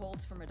future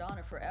holds for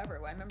Madonna forever.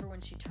 I remember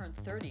when she turned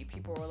 30,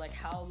 people were like,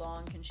 how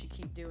long can she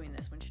keep doing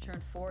this? When she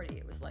turned 40,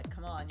 it was like,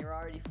 come on, you're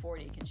already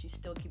 40. Can she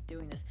still keep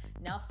doing this?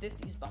 Now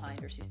 50's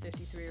behind her. She's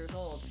 53 years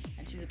old,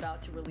 and she's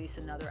about to release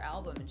another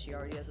album, and she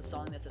already has a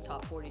song that's a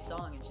top 40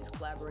 song, and she's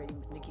collaborating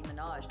with Nicki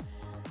Minaj.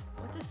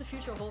 What does the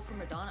future hold for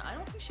Madonna? I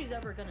don't think she's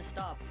ever going to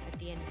stop. At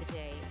the end of the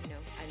day, you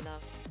know, I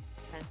love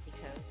fancy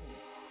clothes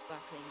and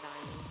sparkling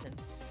diamonds and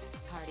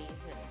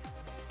parties and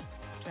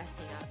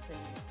dressing up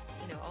and,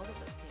 you know, all of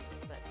those things,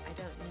 but I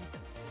don't need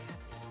them to be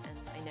happy, and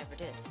I never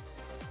did.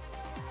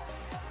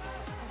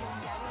 She will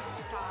never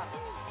stop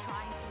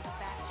trying to be the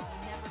best. She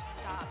will never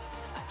stop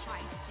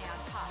trying to stay on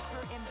top.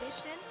 Her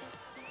ambition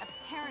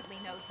apparently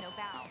knows no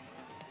bounds.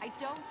 I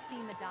don't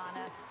see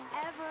Madonna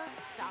ever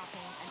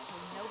stopping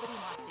until nobody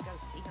wants to go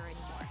see her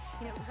anymore.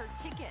 You know, her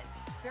tickets,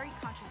 very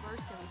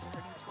controversially for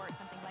her new tour,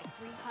 something like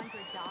 $300.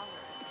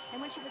 And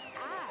when she was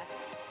asked,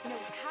 you know,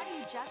 how do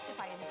you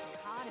justify in this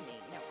economy,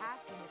 you know,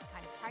 asking this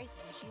kind of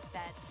prices, and she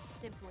said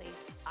simply,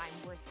 I'm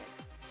worth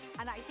it.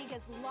 And I think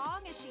as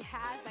long as she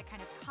has that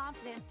kind of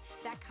confidence,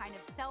 that kind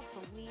of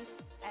self-belief,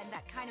 and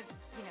that kind of,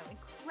 you know,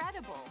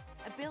 incredible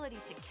ability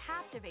to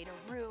captivate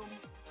a room,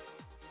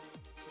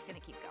 she's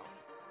gonna keep going.